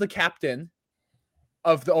and was the captain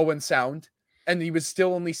of the Owen Sound. And he was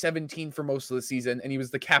still only 17 for most of the season. And he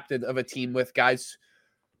was the captain of a team with guys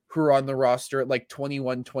who are on the roster at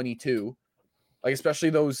 21, 22. Especially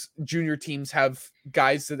those junior teams have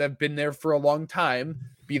guys that have been there for a long time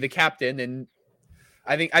be the captain. And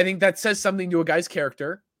I think that says something to a guy's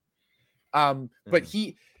character. But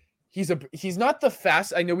he's not the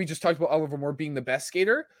fast. I know we just talked about Oliver Moore being the best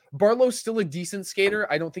skater. Barlow's still a decent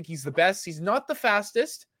skater. I don't think he's the best. He's not the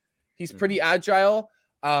fastest. He's pretty agile.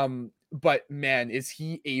 But man, is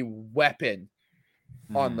he a weapon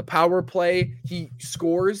on the power play. He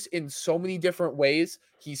scores in so many different ways.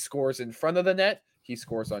 He scores in front of the net. He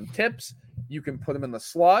scores on tips. You can put him in the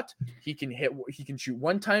slot. He can shoot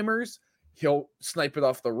one-timers. He'll snipe it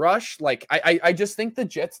off the rush. I just think the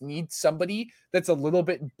Jets need somebody that's a little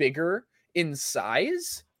bit bigger in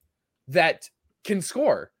size that can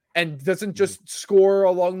score. and doesn't just score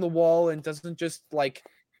along the wall and doesn't just like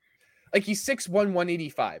he's 6'1",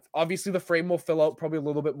 185. Obviously, the frame will fill out probably a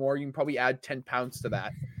little bit more. You can probably add 10 pounds to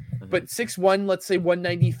that. But 6'1", let's say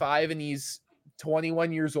 195, and he's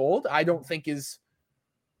 21 years old, I don't think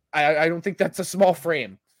that's a small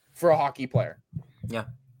frame for a hockey player. Yeah.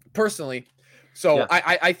 Personally. So Yeah.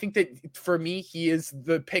 I think that for me, he is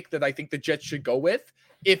the pick that I think the Jets should go with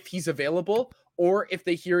if he's available, or if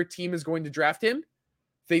they hear a team is going to draft him,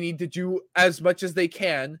 they need to do as much as they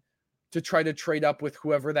can to try to trade up with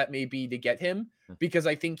whoever that may be to get him, because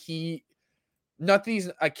I think not that he's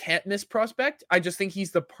a can't miss prospect. I just think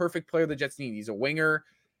he's the perfect player the Jets need. He's a winger.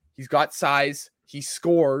 He's got size. He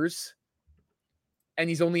scores, and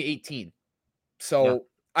he's only 18. So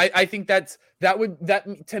I think that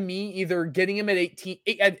to me, either getting him at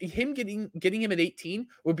 18, getting him at 18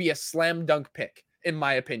 would be a slam dunk pick, in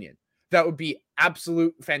my opinion. That would be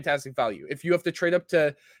absolute fantastic value. If you have to trade up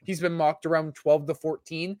to, he's been mocked around 12 to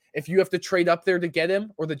 14. If you have to trade up there to get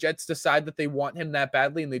him, or the Jets decide that they want him that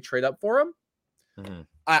badly and they trade up for him,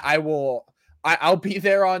 I'll be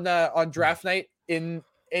there on draft night in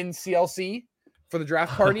CLC for the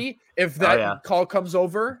draft party. If that call comes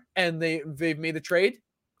over and they've made a trade,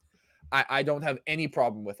 I don't have any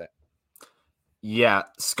problem with it. Yeah,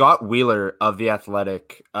 Scott Wheeler of The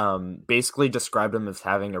Athletic basically described him as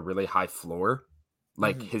having a really high floor,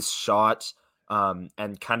 like his shot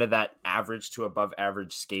and kind of that average to above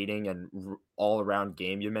average skating and all around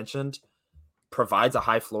game you mentioned provides a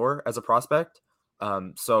high floor as a prospect.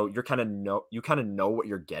 So you kind of know what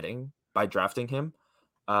you're getting by drafting him.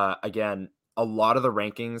 Again, a lot of the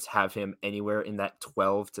rankings have him anywhere in that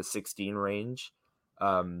 12 to 16 range.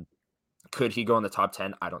 Could he go in the top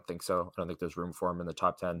 10? I don't think so. I don't think there's room for him in the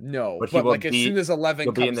top 10. No, but he will as soon as 11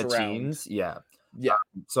 comes be in the around. teens. Yeah.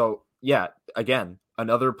 So again,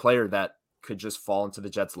 another player that could just fall into the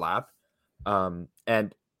Jets' lap.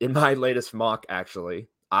 And in my latest mock, actually,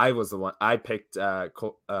 I was the one. I picked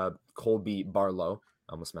Colby Barlow.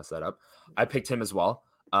 I almost messed that up. I picked him as well.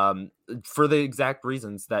 For the exact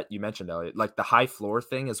reasons that you mentioned, Elliot, like the high floor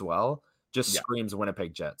thing as well, just screams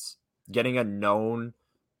Winnipeg Jets. Getting a known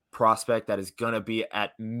prospect that is going to be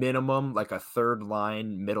at minimum like a third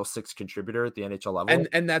line middle six contributor at the NHL level.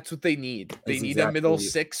 And that's what they need. They need a middle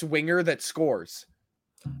six winger that scores.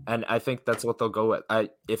 And I think that's what they'll go with.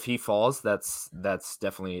 If he falls, that's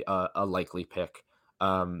definitely a likely pick.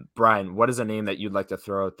 Brian, what is a name that you'd like to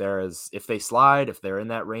throw out there as if they slide, if they're in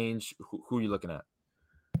that range, who are you looking at?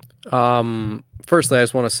 Firstly, I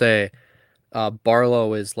just want to say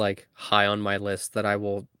Barlow is like high on my list that I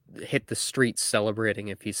will hit the streets celebrating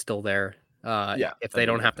if he's still there. If they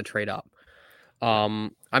don't have to trade up.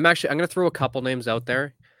 I'm going to throw a couple names out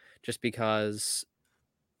there just because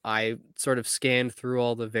I sort of scanned through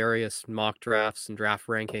all the various mock drafts and draft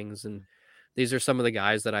rankings, and these are some of the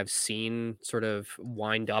guys that I've seen sort of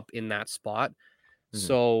wind up in that spot.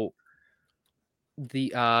 So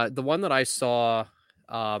the one that I saw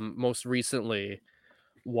most recently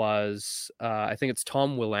was I think it's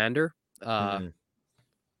Tom Willander.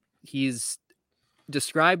 He's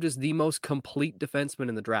described as the most complete defenseman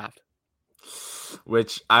in the draft,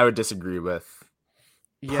 which I would disagree with.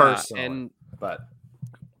 Personally, but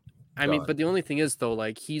the only thing is though,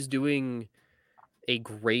 like he's doing a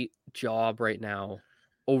great job right now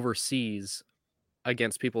overseas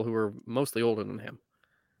against people who are mostly older than him.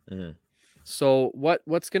 So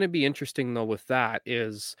what's going to be interesting though with that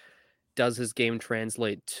is, does his game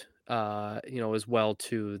translate as well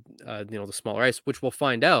to the smaller ice, which we'll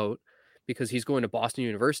find out because he's going to Boston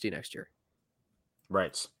University next year.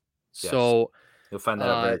 Right. So you'll find that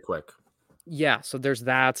out very quick. Yeah, so there's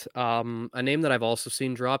that. A name that I've also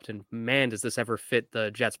seen dropped, and man, does this ever fit the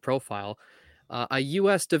Jets profile? A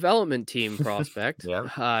U.S. development team prospect,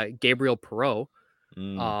 Gabriel Perreault,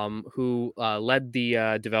 who led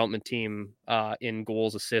the development team in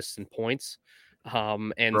goals, assists, and points,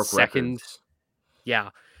 and broke second.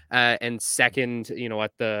 Records. And second,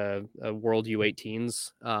 at the World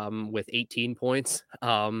U18s with 18 points.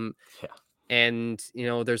 And,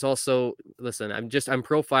 there's also, listen, I'm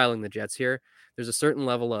profiling the Jets here. There's a certain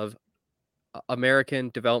level of American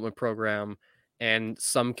development program and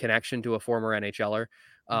some connection to a former NHLer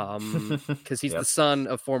because he's the son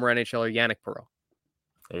of former NHLer Yannick Perreault.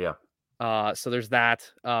 There you go. So there's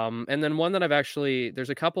that. And then one that there's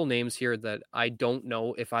a couple names here that I don't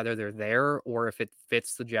know if either they're there or if it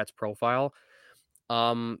fits the Jets profile.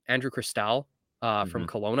 Andrew Cristal from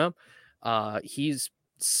Kelowna. He's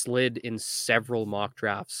slid in several mock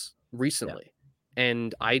drafts recently.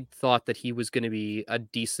 And I thought that he was going to be a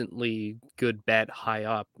decently good bet high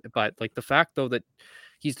up. But like the fact though that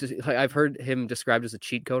I've heard him described as a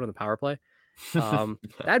cheat code on the power play.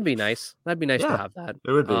 That'd be nice. That'd be nice to Yeah, have that.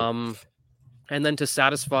 it would be. And then to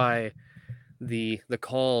satisfy the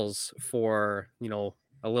calls for,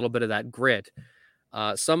 a little bit of that grit,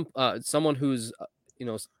 someone who's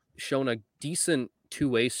shown a decent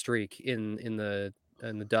two-way streak in the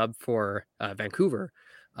dub for Vancouver,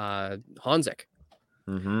 Hanzik.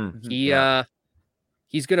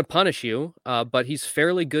 He's going to punish you, but he's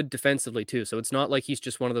fairly good defensively too. So it's not like he's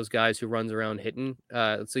just one of those guys who runs around hitting.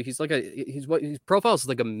 So he's like his profiles is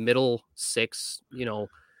like a middle six,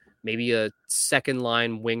 maybe a second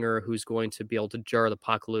line winger who's going to be able to jar the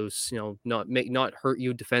puck loose, not hurt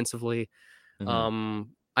you defensively.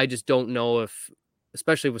 I just don't know if,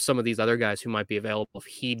 especially with some of these other guys who might be available, if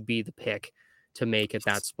he'd be the pick to make at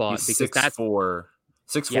that spot. He's because that's 6'4",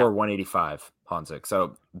 185, Hanzik.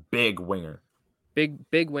 So big winger.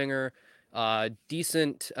 Big winger,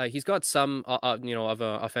 decent. He's got some, of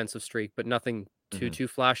an offensive streak, but nothing too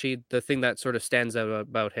flashy. The thing that sort of stands out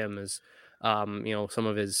about him is, some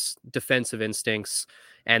of his defensive instincts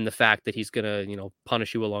and the fact that he's gonna,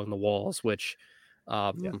 punish you along the walls. Which,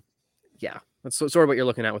 that's sort of what you're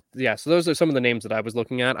looking at with. Yeah, so those are some of the names that I was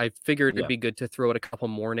looking at. I figured it'd be good to throw out a couple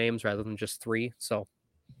more names rather than just 3. So.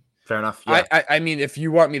 Fair enough. Yeah. I mean, if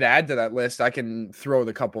you want me to add to that list, I can throw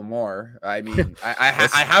a couple more. I mean, I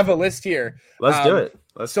have a list here. Let's do it.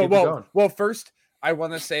 Let's keep it going. Well, first, I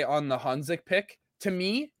want to say on the Hanzik pick, to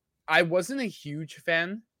me, I wasn't a huge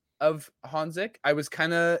fan of Hanzik. I was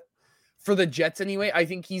kind of, for the Jets anyway, I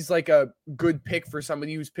think he's like a good pick for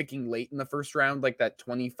somebody who's picking late in the first round, like that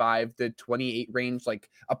 25 to 28 range,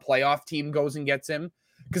 like a playoff team goes and gets him.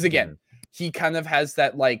 Because again, he kind of has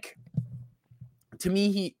that like, to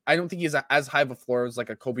me, I don't think he's as high of a floor as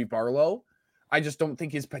like a Kobe Barlow. I just don't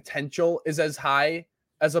think his potential is as high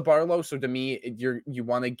as a Barlow. So to me, you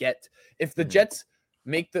want to get, if the Jets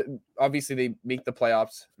obviously they make the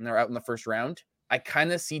playoffs and they're out in the first round, I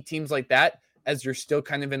kind of see teams like that as you're still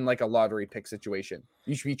kind of in like a lottery pick situation.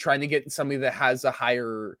 You should be trying to get somebody that has a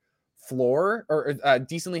higher floor or a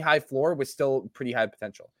decently high floor with still pretty high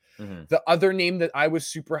potential. The other name that I was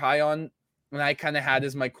super high on, and I kind of had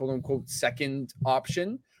as my quote unquote second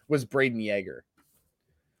option, was Braden Yeager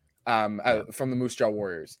from the Moose Jaw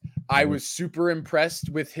Warriors. I was super impressed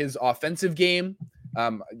with his offensive game.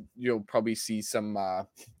 You'll probably see some,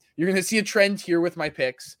 you're going to see a trend here with my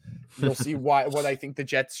picks. You'll see what I think the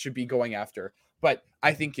Jets should be going after, but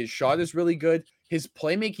I think his shot is really good. His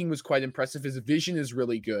playmaking was quite impressive. His vision is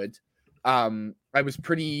really good. I was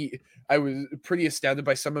pretty astounded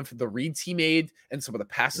by some of the reads he made and some of the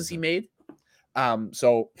passes he made.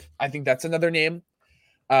 So I think that's another name.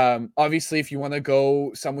 Obviously, if you want to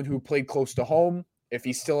go someone who played close to home, if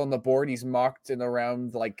he's still on the board, he's mocked in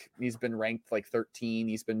around, like, he's been ranked like 13.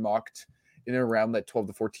 He's been mocked in around that 12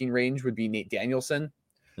 to 14 range, would be Nate Danielson.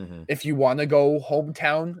 If you want to go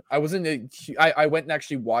hometown, I went and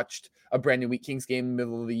actually watched a Brandon Wheat Kings game in the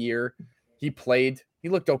middle of the year. He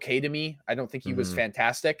looked okay to me. I don't think he was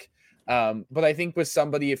fantastic. But I think with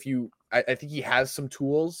somebody, I think he has some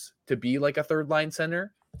tools to be like a third line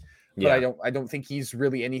center, but I don't think he's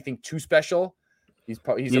really anything too special. He's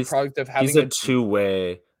a product of having a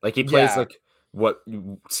two-way, like he plays like what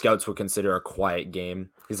scouts would consider a quiet game.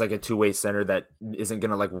 He's like a two-way center that isn't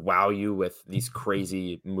going to like wow you with these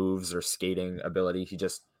crazy moves or skating ability. He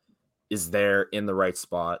just is there in the right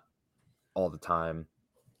spot all the time.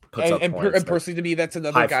 And personally, to me, that's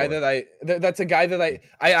another guy that's a guy that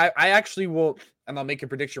I actually will, and I'll make a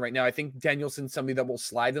prediction right now. I think Danielson's somebody that will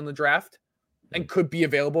slide in the draft and could be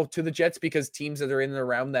available to the Jets because teams that are in and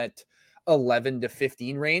around that 11 to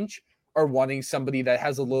 15 range are wanting somebody that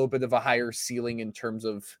has a little bit of a higher ceiling in terms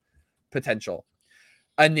of potential.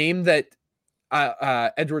 A name that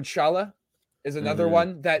Edward Shala is another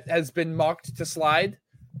one that has been mocked to slide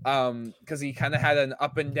because he kind of had an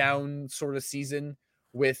up and down sort of season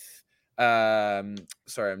with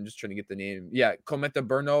sorry, I'm just trying to get the name. Yeah, Kometa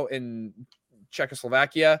Brno in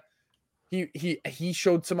Czechoslovakia. He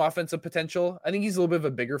showed some offensive potential. I think he's a little bit of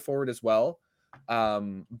a bigger forward as well.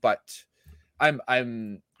 But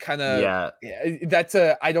I'm kind of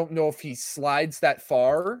I don't know if he slides that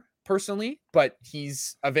far personally, but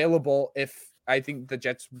he's available if I think the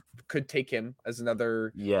Jets could take him as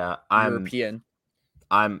another European.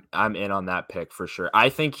 I'm in on that pick for sure. I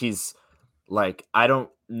think he's like, I don't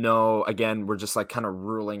know. Again, we're just like kind of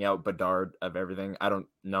ruling out Bedard of everything. I don't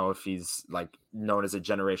know if he's like known as a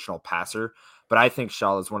generational passer, but I think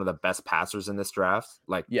Shaw is one of the best passers in this draft,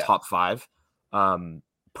 like top 5.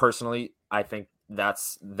 Personally, I think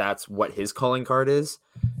that's what his calling card is.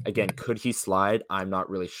 Again, could he slide? I'm not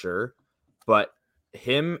really sure, but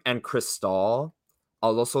him and Chris Stahl,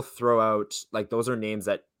 I'll also throw out, like, those are names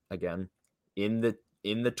that, again, in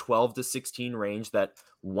the 12 to 16 range, that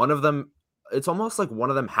one of them, it's almost like one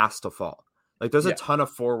of them has to fall. Like, there's a ton of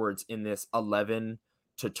forwards in this 11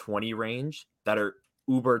 to 20 range that are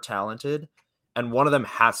uber talented, and one of them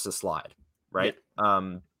has to slide, right?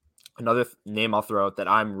 Another name I'll throw out that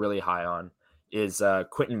I'm really high on is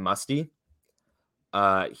Quentin Musty.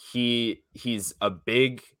 He's a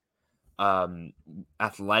big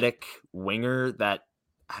athletic winger that,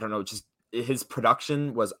 I don't know, just his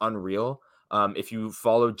production was unreal. If you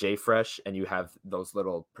follow JFresh and you have those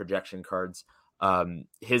little projection cards,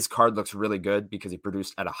 his card looks really good because he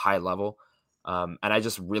produced at a high level. And I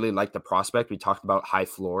just really like the prospect. We talked about high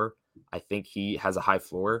floor. I think he has a high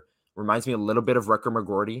floor. Reminds me a little bit of Rucker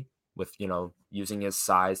McGorty with, using his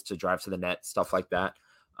size to drive to the net, stuff like that.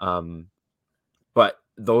 But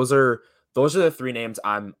those are the three names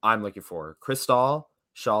I'm looking for: Cristal,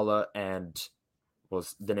 Shala, and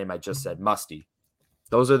was the name I just said, Musty.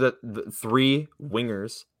 Those are the three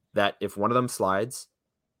wingers that if one of them slides,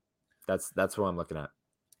 that's what I'm looking at.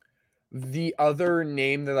 The other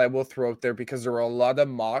name that I will throw out there, because there were a lot of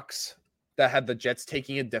mocks that had the Jets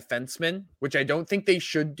taking a defenseman, which I don't think they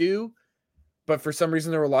should do, but for some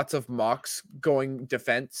reason there were lots of mocks going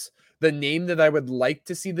defense. The name that I would like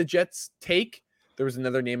to see the Jets take, there was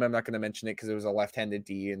another name, I'm not going to mention it because it was a left-handed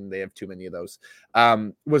D and they have too many of those,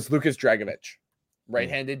 was Lucas Dragovich.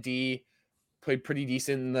 Right-handed D, played pretty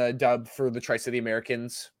decent in the dub for the Tri-City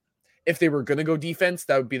Americans. If they were going to go defense,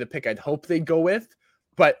 that would be the pick I'd hope they'd go with.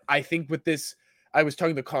 But I think with this, I was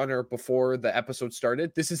talking to Connor before the episode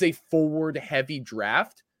started, this is a forward-heavy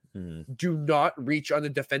draft. Do not reach on a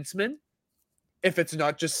defenseman if it's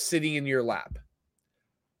not just sitting in your lap.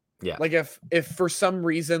 Yeah. Like if for some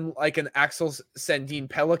reason, like an Axel Sandin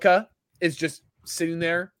Pellikka is just sitting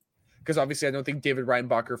there, because obviously I don't think David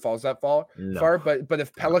Reinbacher falls that far, but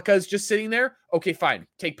if Pellikka is just sitting there, okay, fine.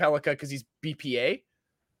 Take Pellikka because he's BPA.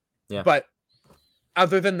 Yeah. But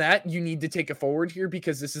other than that, you need to take a forward here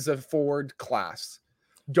because this is a forward class.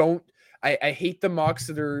 I hate the mocks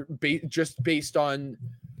that are just based on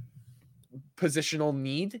positional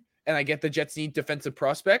need, and I get the Jets need defensive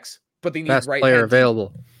prospects, but they need best right player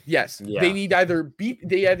available. Yes, yeah. They need either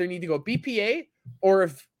need to go BPA, or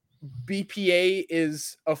if BPA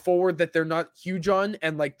is a forward that they're not huge on,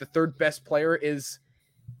 and like the third best player is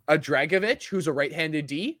a Dragovich, who's a right-handed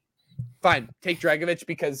D. Fine, take Dragovich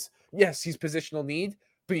because yes, he's positional need,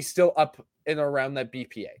 but he's still up and around that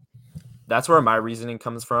BPA. That's where my reasoning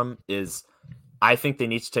comes from. Is I think they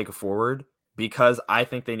need to take a forward because I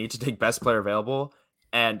think they need to take best player available,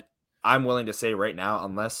 and I'm willing to say right now,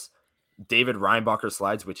 unless David Reinbacher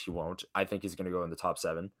slides, which he won't, I think he's going to go in the top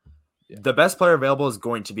 7. Yeah. The best player available is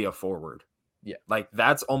going to be a forward. Yeah. Like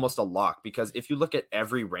that's almost a lock, because if you look at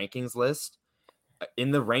every rankings list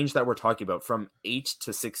in the range that we're talking about from 8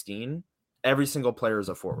 to 16, every single player is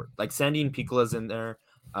a forward. Like Sandin Piccola's in there.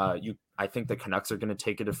 I think the Canucks are going to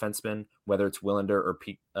take a defenseman, whether it's Willander or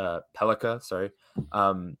Pellikka. Sorry.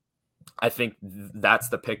 I think that's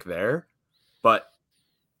the pick there, but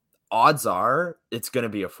odds are it's going to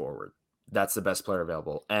be a forward. That's the best player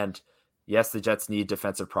available. And yes, the Jets need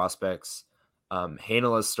defensive prospects.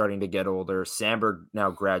 Hanel is starting to get older. Sandberg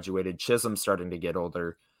now graduated. Chisholm's starting to get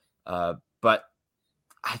older. But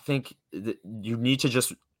I think you need to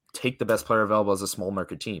just take the best player available as a small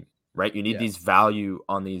market team, right? You need these value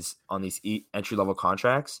on these entry level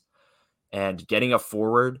contracts, and getting a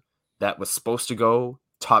forward that was supposed to go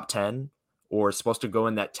top 10 or supposed to go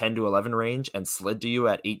in that 10 to 11 range and slid to you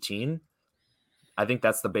at 18. I think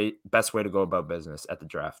that's the best way to go about business at the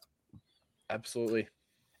draft. Absolutely.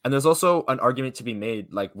 And there's also an argument to be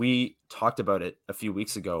made. Like we talked about it a few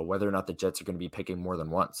weeks ago, whether or not the Jets are going to be picking more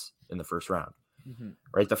than once in the first round,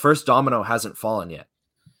 right? The first domino hasn't fallen yet,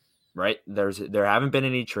 right? There haven't been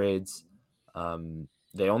any trades.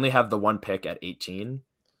 They only have the one pick at 18.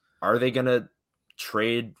 Are they going to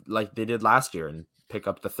trade like they did last year and pick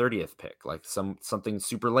up the 30th pick, like something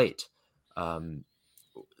super late? Time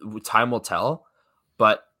will tell.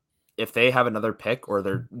 But if they have another pick, or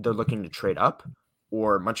they're looking to trade up,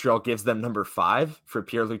 or Montreal gives them number 5 for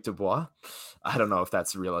Pierre-Luc Dubois, I don't know if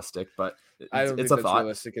that's realistic, but I don't think a that's thought.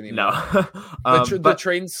 realistic anymore. No. The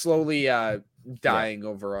train's slowly dying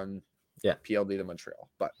over on PLD to Montreal.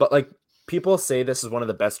 But like people say this is one of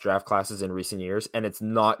the best draft classes in recent years, and it's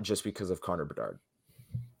not just because of Connor Bedard.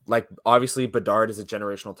 Like obviously Bedard is a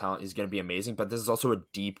generational talent. He's going to be amazing, but this is also a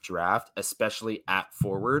deep draft, especially at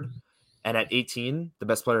forward. And at 18, the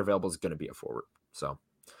best player available is going to be a forward. So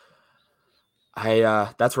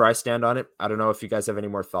that's where I stand on it. I don't know if you guys have any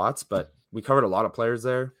more thoughts, but we covered a lot of players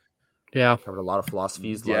there. Yeah. Covered a lot of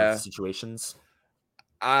philosophies, a lot of situations.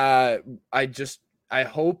 I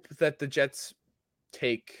hope that the Jets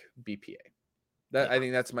take BPA. I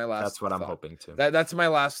think that's my last. That's what thought. I'm hoping to. That's my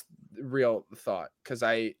last real thought, because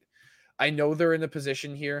I know they're in a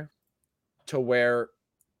position here to where,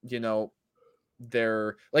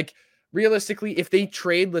 they're like, realistically, if they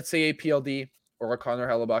trade, let's say, a PLD or a Connor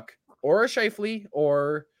Hellebuck or a Scheifele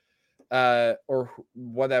or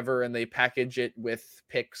whatever, and they package it with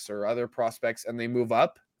picks or other prospects and they move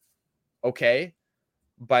up, okay.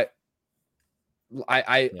 But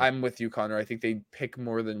I'm with you, Connor. I think they pick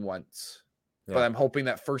more than once. Yeah. But I'm hoping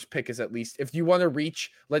that first pick is at least, if you want to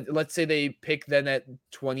reach, let's say they pick then at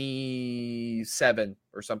 27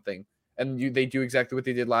 or something, and they do exactly what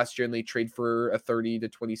they did last year and they trade for a 30 to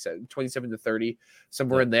 27 to 30,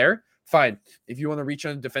 somewhere in there, fine. If you want to reach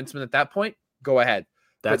on a defenseman at that point, go ahead.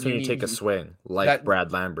 That's when you take a swing, like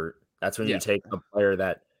Brad Lambert. That's when you take a player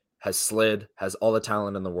that has slid, has all the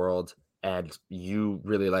talent in the world, and you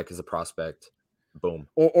really like as a prospect. Boom.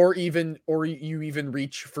 Or you even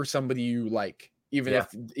reach for somebody you like, even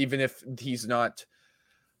if he's not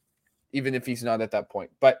at that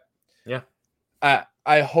point. But yeah,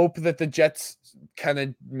 I hope that the Jets kind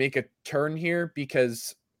of make a turn here,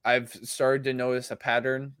 because I've started to notice a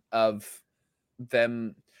pattern of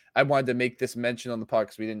them. I wanted to make this mention on the pod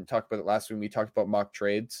because we didn't talk about it last week. We talked about mock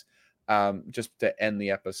trades, just to end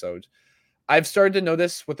the episode. I've started to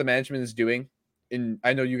notice what the management is doing. And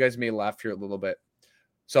I know you guys may laugh here a little bit.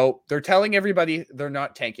 So they're telling everybody they're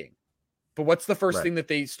not tanking. But what's the first thing that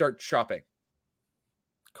they start shopping?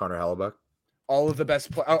 Connor Hellebuck. All the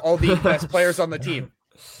best players on the team.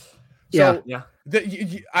 So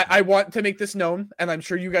I want to make this known, and I'm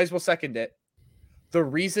sure you guys will second it. The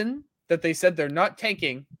reason that they said they're not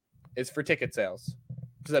tanking is for ticket sales.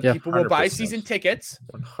 So that people will buy season tickets.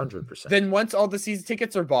 100%. Then once all the season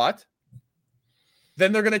tickets are bought,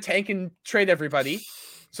 then they're going to tank and trade everybody.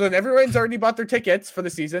 So then everyone's already bought their tickets for the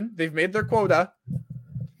season. They've made their quota.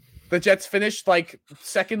 The Jets finished like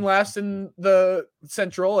second last in the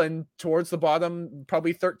Central and towards the bottom,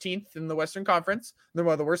 probably 13th in the Western Conference. They're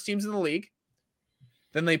one of the worst teams in the league.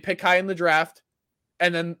 Then they pick high in the draft,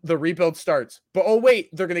 and then the rebuild starts. But oh wait,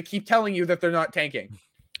 they're going to keep telling you that they're not tanking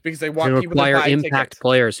because they want people to buy impact tickets.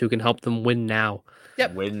 Players who can help them win now.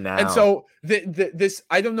 Yep. Win now. And so this,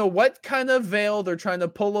 I don't know what kind of veil they're trying to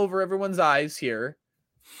pull over everyone's eyes here.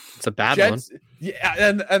 It's a bad Jets, one.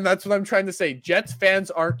 Yeah, and that's what I'm trying to say. Jets fans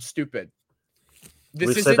aren't stupid.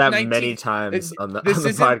 We've said that many times on the This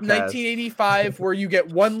isn't podcast. 1985 where you get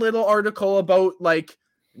one little article about like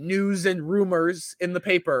news and rumors in the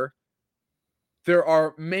paper. There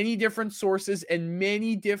are many different sources and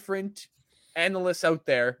many different analysts out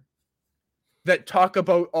there that talk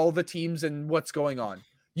about all the teams and what's going on.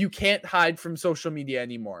 You can't hide from social media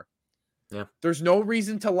anymore. Yeah. There's no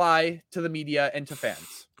reason to lie to the media and to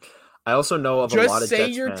fans. I also know of a lot of Jets fans. Just say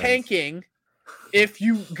you're tanking if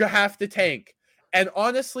you have to tank. And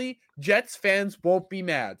honestly, Jets fans won't be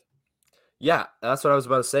mad. Yeah, that's what I was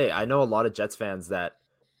about to say. I know a lot of Jets fans that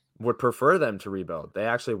would prefer them to rebuild. They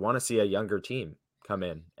actually want to see a younger team come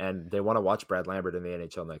in, and they want to watch Brad Lambert in the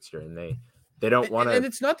NHL next year. And they don't want to. And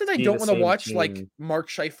it's not that I don't want to watch like Mark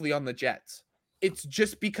Scheifele on the Jets. It's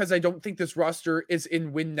just because I don't think this roster is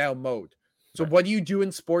in win now mode. So what do you do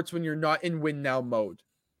in sports when you're not in win now mode?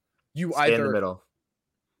 You stay in the middle.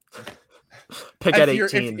 Pick at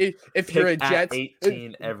 18. If you're a Jets,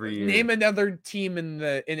 18 every year. Name another team in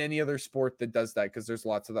any other sport that does that, because there's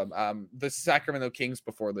lots of them. The Sacramento Kings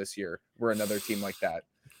before this year were another team like that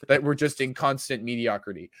were just in constant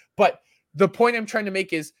mediocrity. But the point I'm trying to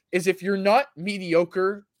make is if you're not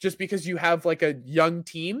mediocre just because you have like a young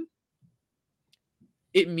team,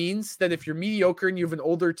 it means that if you're mediocre and you have an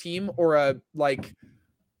older team or a like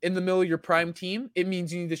in the middle of your prime team, it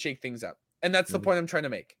means you need to shake things up. And that's the point I'm trying to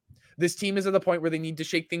make. This team is at the point where they need to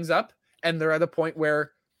shake things up, and they're at a point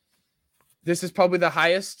where this is probably the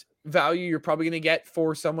highest value you're probably going to get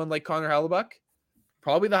for someone like Connor Hellebuck.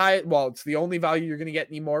 Probably the highest. Well, it's the only value you're going to get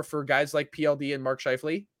anymore for guys like PLD and Mark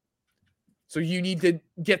Scheifele. So you need to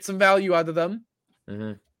get some value out of them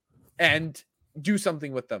and do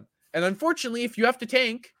something with them. And unfortunately, if you have to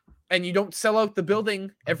tank and you don't sell out the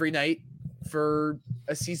building every night for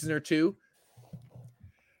a season or two,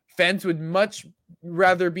 fans would much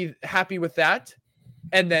rather be happy with that.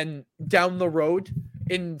 And then down the road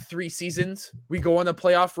in 3 seasons, we go on a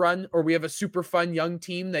playoff run, or we have a super fun young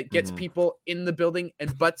team that gets people in the building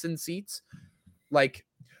and butts in seats. Like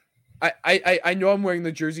I know I'm wearing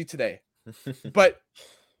the jersey today, but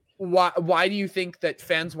why do you think that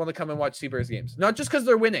fans want to come and watch Seabears games? Not just because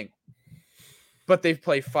they're winning, but they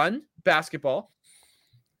play fun basketball.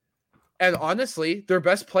 And honestly, their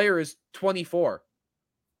best player is 24.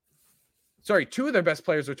 two of their best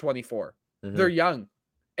players are 24. Mhm. They're young.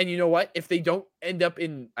 And you know what? If they don't end up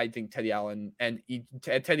in, I think Teddy Allen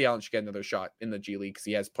Teddy Allen should get another shot in the G League because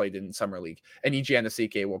he has played in Summer League. And E.G.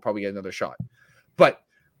 Anasike will probably get another shot. But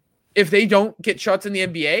if they don't get shots in the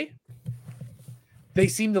NBA, they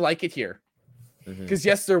seem to like it here. Because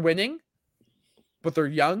yes, they're winning, but they're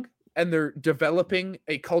young and they're developing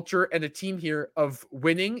a culture and a team here of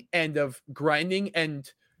winning and of grinding,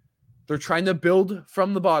 and they're trying to build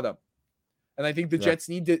from the bottom. And I think the Jets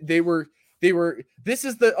need to, this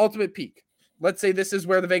is the ultimate peak. Let's say this is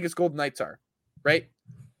where the Vegas Golden Knights are, right?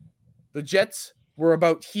 The Jets were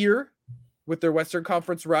about here with their Western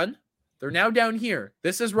Conference run. They're now down here.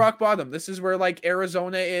 This is rock bottom. This is where like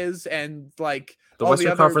Arizona is, and like the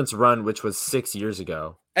Western Conference run, which was 6 years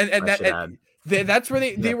ago. And that's where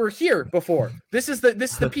they were here before. This is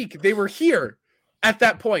the peak. They were here at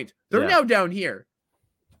that point. They're now down here.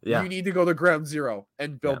 Yeah. You need to go to ground zero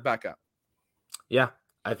and build back up. Yeah.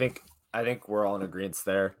 I think we're all in agreement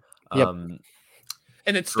there. Yep.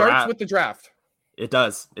 And it starts with the draft. It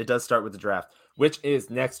does. It does start with the draft, which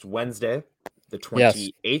is next Wednesday, the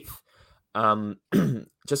 28th.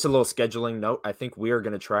 Just a little scheduling note. I think we are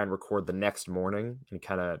going to try and record the next morning and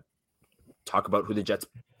kind of talk about who the Jets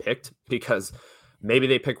picked, because maybe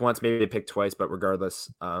they pick once, maybe they pick twice, but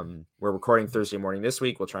regardless, we're recording Thursday morning this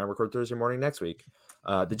week. We'll try and record Thursday morning next week.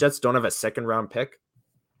 The Jets don't have a second round pick,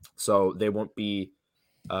 so they won't be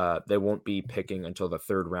picking until the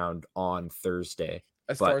third round on Thursday.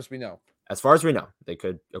 As far as we know, they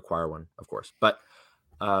could acquire one, of course. But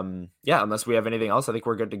unless we have anything else, I think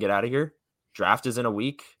we're good to get out of here. Draft is in a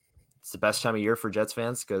week. It's the best time of year for Jets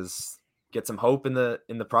fans because get some hope in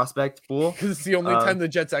the prospect pool. Because it's the only time the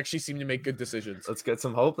Jets actually seem to make good decisions. Let's get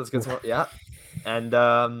some hope. Yeah. And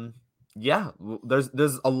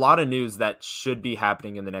there's a lot of news that should be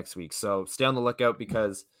happening in the next week. So stay on the lookout,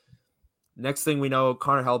 because next thing we know,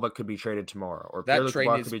 Connor Hellebuyck could be traded tomorrow, or that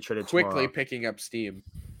train is quickly picking up steam.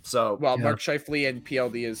 So Mark Scheifele and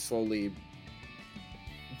PLD is slowly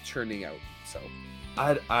churning out. So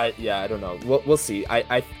I don't know. We'll see.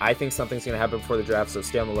 I think something's going to happen before the draft, so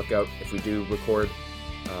stay on the lookout if we do record.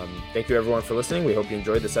 Thank you everyone for listening. We hope you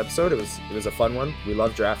enjoyed this episode. It was a fun one. We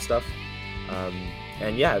love draft stuff.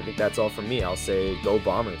 And yeah, I think that's all from me. I'll say go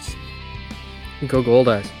Bombers. Go Gold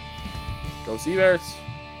Eyes. Go Sea Bears.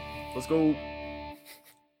 Let's go.